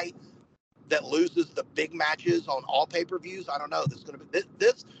guy that loses the big matches on all pay-per-views? I don't know.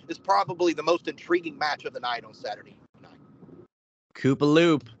 This is probably the most intriguing match of the night on Saturday night. Koopa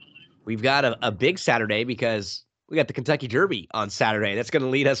Loop. We've got a big Saturday because we got the Kentucky Derby on Saturday. That's going to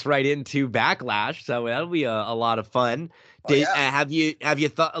lead us right into Backlash, so that'll be a lot of fun. Have you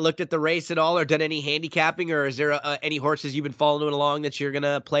looked at the race at all, or done any handicapping, or is there any horses you've been following along that you're going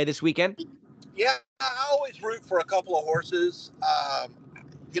to play this weekend? Yeah, I always root for a couple of horses. I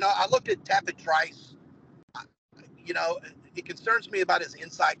looked at Tapit Trice. It concerns me about his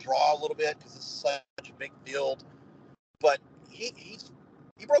inside draw a little bit because it's such a big field. But he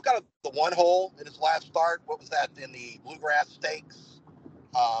broke out of the one hole in his last start. What was that, in the Bluegrass Stakes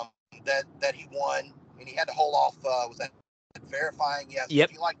that he won? And he had to hold off, was that Verifying? Yes. Yep.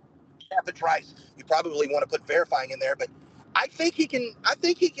 If you like Tapit Trice, you probably want to put Verifying in there. But I think he can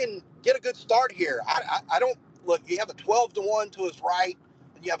get a good start here. I don't look. You have a 12-1 to his right,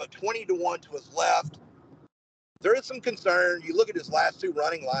 and you have a 20-1 to his left. There is some concern. You look at his last two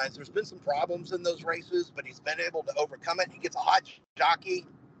running lines. There's been some problems in those races, but he's been able to overcome it. He gets a hot jockey.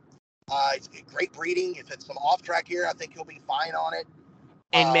 He's great breeding. If it's some off track here, I think he'll be fine on it.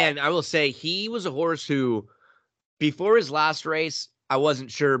 And man, I will say he was a horse who, before his last race, I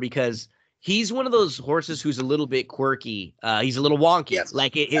wasn't sure because he's one of those horses who's a little bit quirky. He's a little wonky. Yes.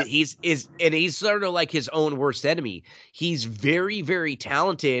 He's sort of like his own worst enemy. He's very, very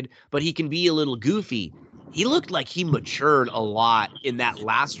talented, but he can be a little goofy. He looked like he matured a lot in that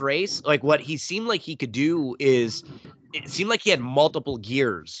last race. Like what he seemed like he could do is, it seemed like he had multiple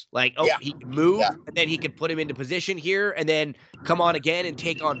gears. Like, he could move, and then he could put him into position here, and then come on again and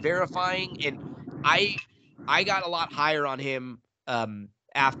take on Verifying. And I got a lot higher on him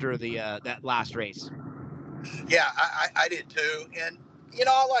after the that last race. Yeah, I did too. And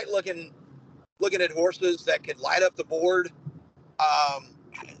I like looking at horses that could light up the board.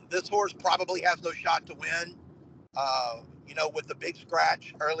 This horse probably has no shot to win. With the big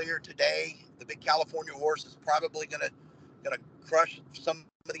scratch earlier today, the big California horse is probably gonna crush some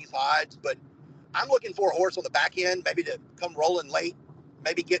of these odds. But I'm looking for a horse on the back end, maybe to come rolling late,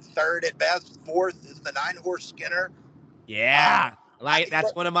 maybe get third at best. Fourth is the 9-horse Skinner. Yeah,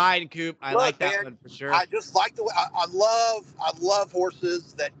 that's one of mine, Coop. I like that one for sure. I just like the way I love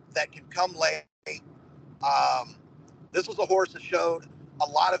horses that can come late. This was a horse that showed a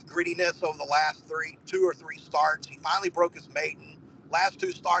lot of grittiness over the last 2 or 3 starts. He finally broke his maiden. Last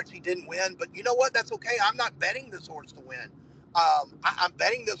 2 starts he didn't win, but you know what? That's okay. I'm not betting this horse to win. I'm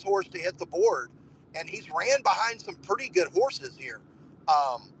betting this horse to hit the board, and he's ran behind some pretty good horses here.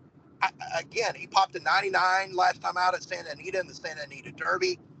 He popped a 99 last time out at Santa Anita in the Santa Anita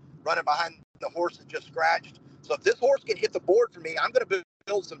Derby, running behind the horse that just scratched. So if this horse can hit the board for me, I'm going to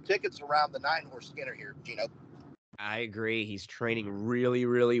build some tickets around the 9-horse Skinner here, Gino. I agree. He's training really,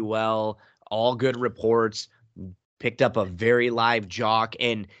 really well. All good reports. Picked up a very live jock.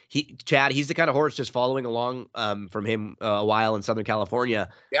 And he's the kind of horse just following along from him a while in Southern California.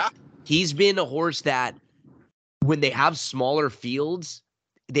 Yeah. He's been a horse that when they have smaller fields,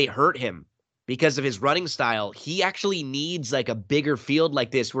 they hurt him because of his running style. He actually needs like a bigger field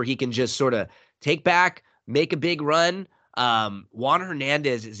like this where he can just sort of take back, make a big run. Juan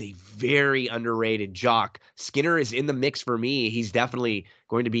Hernandez is a very underrated jock. Skinner is in the mix for me. He's definitely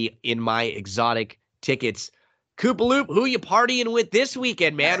going to be in my exotic tickets. Koopa Loop, who you partying with this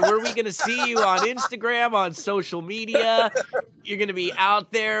weekend, man? Where are we going to see you on Instagram, on social media? You're going to be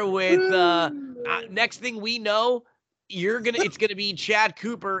out there with, next thing we know, it's going to be Chad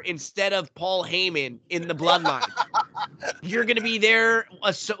Cooper instead of Paul Heyman in the bloodline. You're going to be there,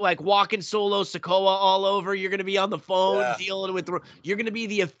 like walking solo Sokoa all over. You're going to be on the phone dealing with, you're going to be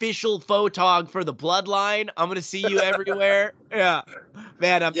the official photog for the bloodline. I'm going to see you everywhere. Yeah,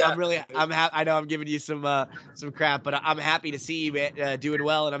 man, I'm happy. I know I'm giving you some crap, but I'm happy to see you, man, doing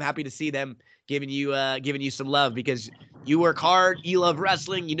well. And I'm happy to see them giving you some love because you work hard. You love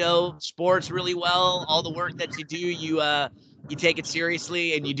wrestling, sports really well. All the work that you do, you take it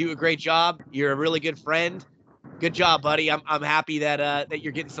seriously and you do a great job. You're a really good friend. Good job, buddy. I'm happy that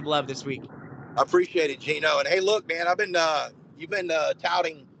you're getting some love this week. I appreciate it, Gino. And hey, look, man, you've been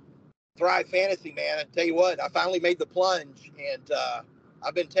touting Thrive Fantasy, man. I tell you what, I finally made the plunge, and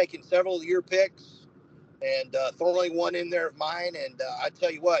I've been taking several of your picks and throwing one in there of mine. And I tell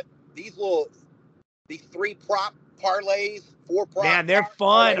you what, these 3 prop parlays, 4 prop. Man, they're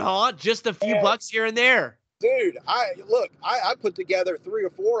fun, huh? Just a few bucks here and there. Dude, I put together 3 or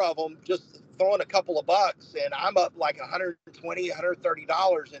 4 of them, just throwing a couple of bucks, and I'm up like $120,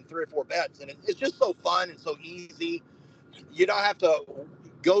 $130 in 3 or 4 bets. And it's just so fun and so easy. You don't have to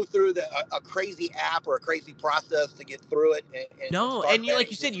go through a crazy app or a crazy process to get through it. No, and you, like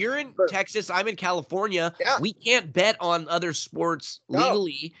you said, you're in Texas, I'm in California. Yeah. We can't bet on other sports No.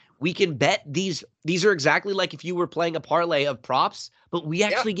 legally. We can bet these are exactly like if you were playing a parlay of props, but we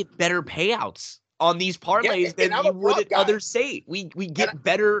actually get better payouts on these parlays than you would at other states. We get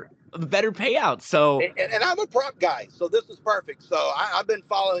better payouts. So and I'm a prop guy, so this is perfect. So I've been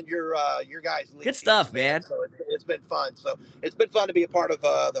following your guys' lead. Good stuff, man. So it's been fun. So it's been fun to be a part of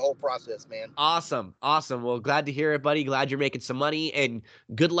the whole process, man. Awesome. Well, glad to hear it, buddy. Glad you're making some money, and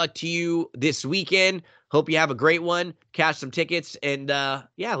good luck to you this weekend. Hope you have a great one. Cash some tickets, and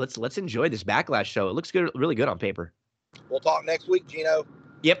let's enjoy this Backlash show. It looks good, really good on paper. We'll talk next week, Gino.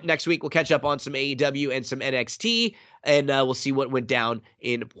 Yep, next week we'll catch up on some AEW and some NXT, and we'll see what went down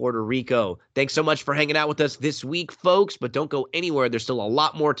in Puerto Rico. Thanks so much for hanging out with us this week, folks, but don't go anywhere. There's still a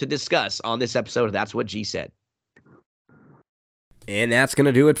lot more to discuss on this episode of That's What G Said. And that's going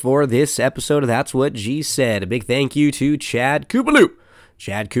to do it for this episode of That's What G Said. A big thank you to Chad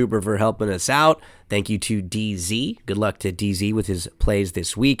Cooper for helping us out. Thank you to DZ. Good luck to DZ with his plays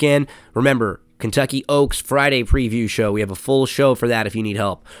this weekend. Remember, Kentucky Oaks Friday preview show. We have a full show for that if you need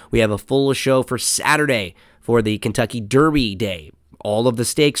help. We have a full show for Saturday for the Kentucky Derby Day, all of the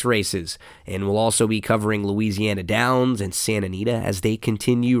stakes races. And we'll also be covering Louisiana Downs and Santa Anita as they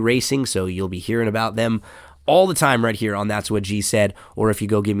continue racing, so you'll be hearing about them all the time right here on That's What G Said, or if you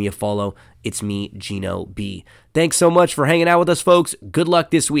go give me a follow, it's me, Gino B. Thanks so much for hanging out with us, folks. Good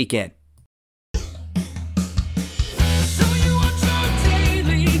luck this weekend.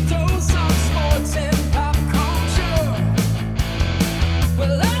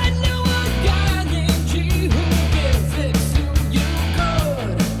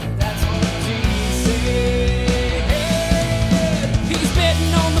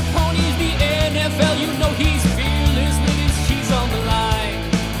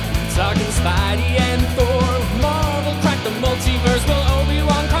 Spidey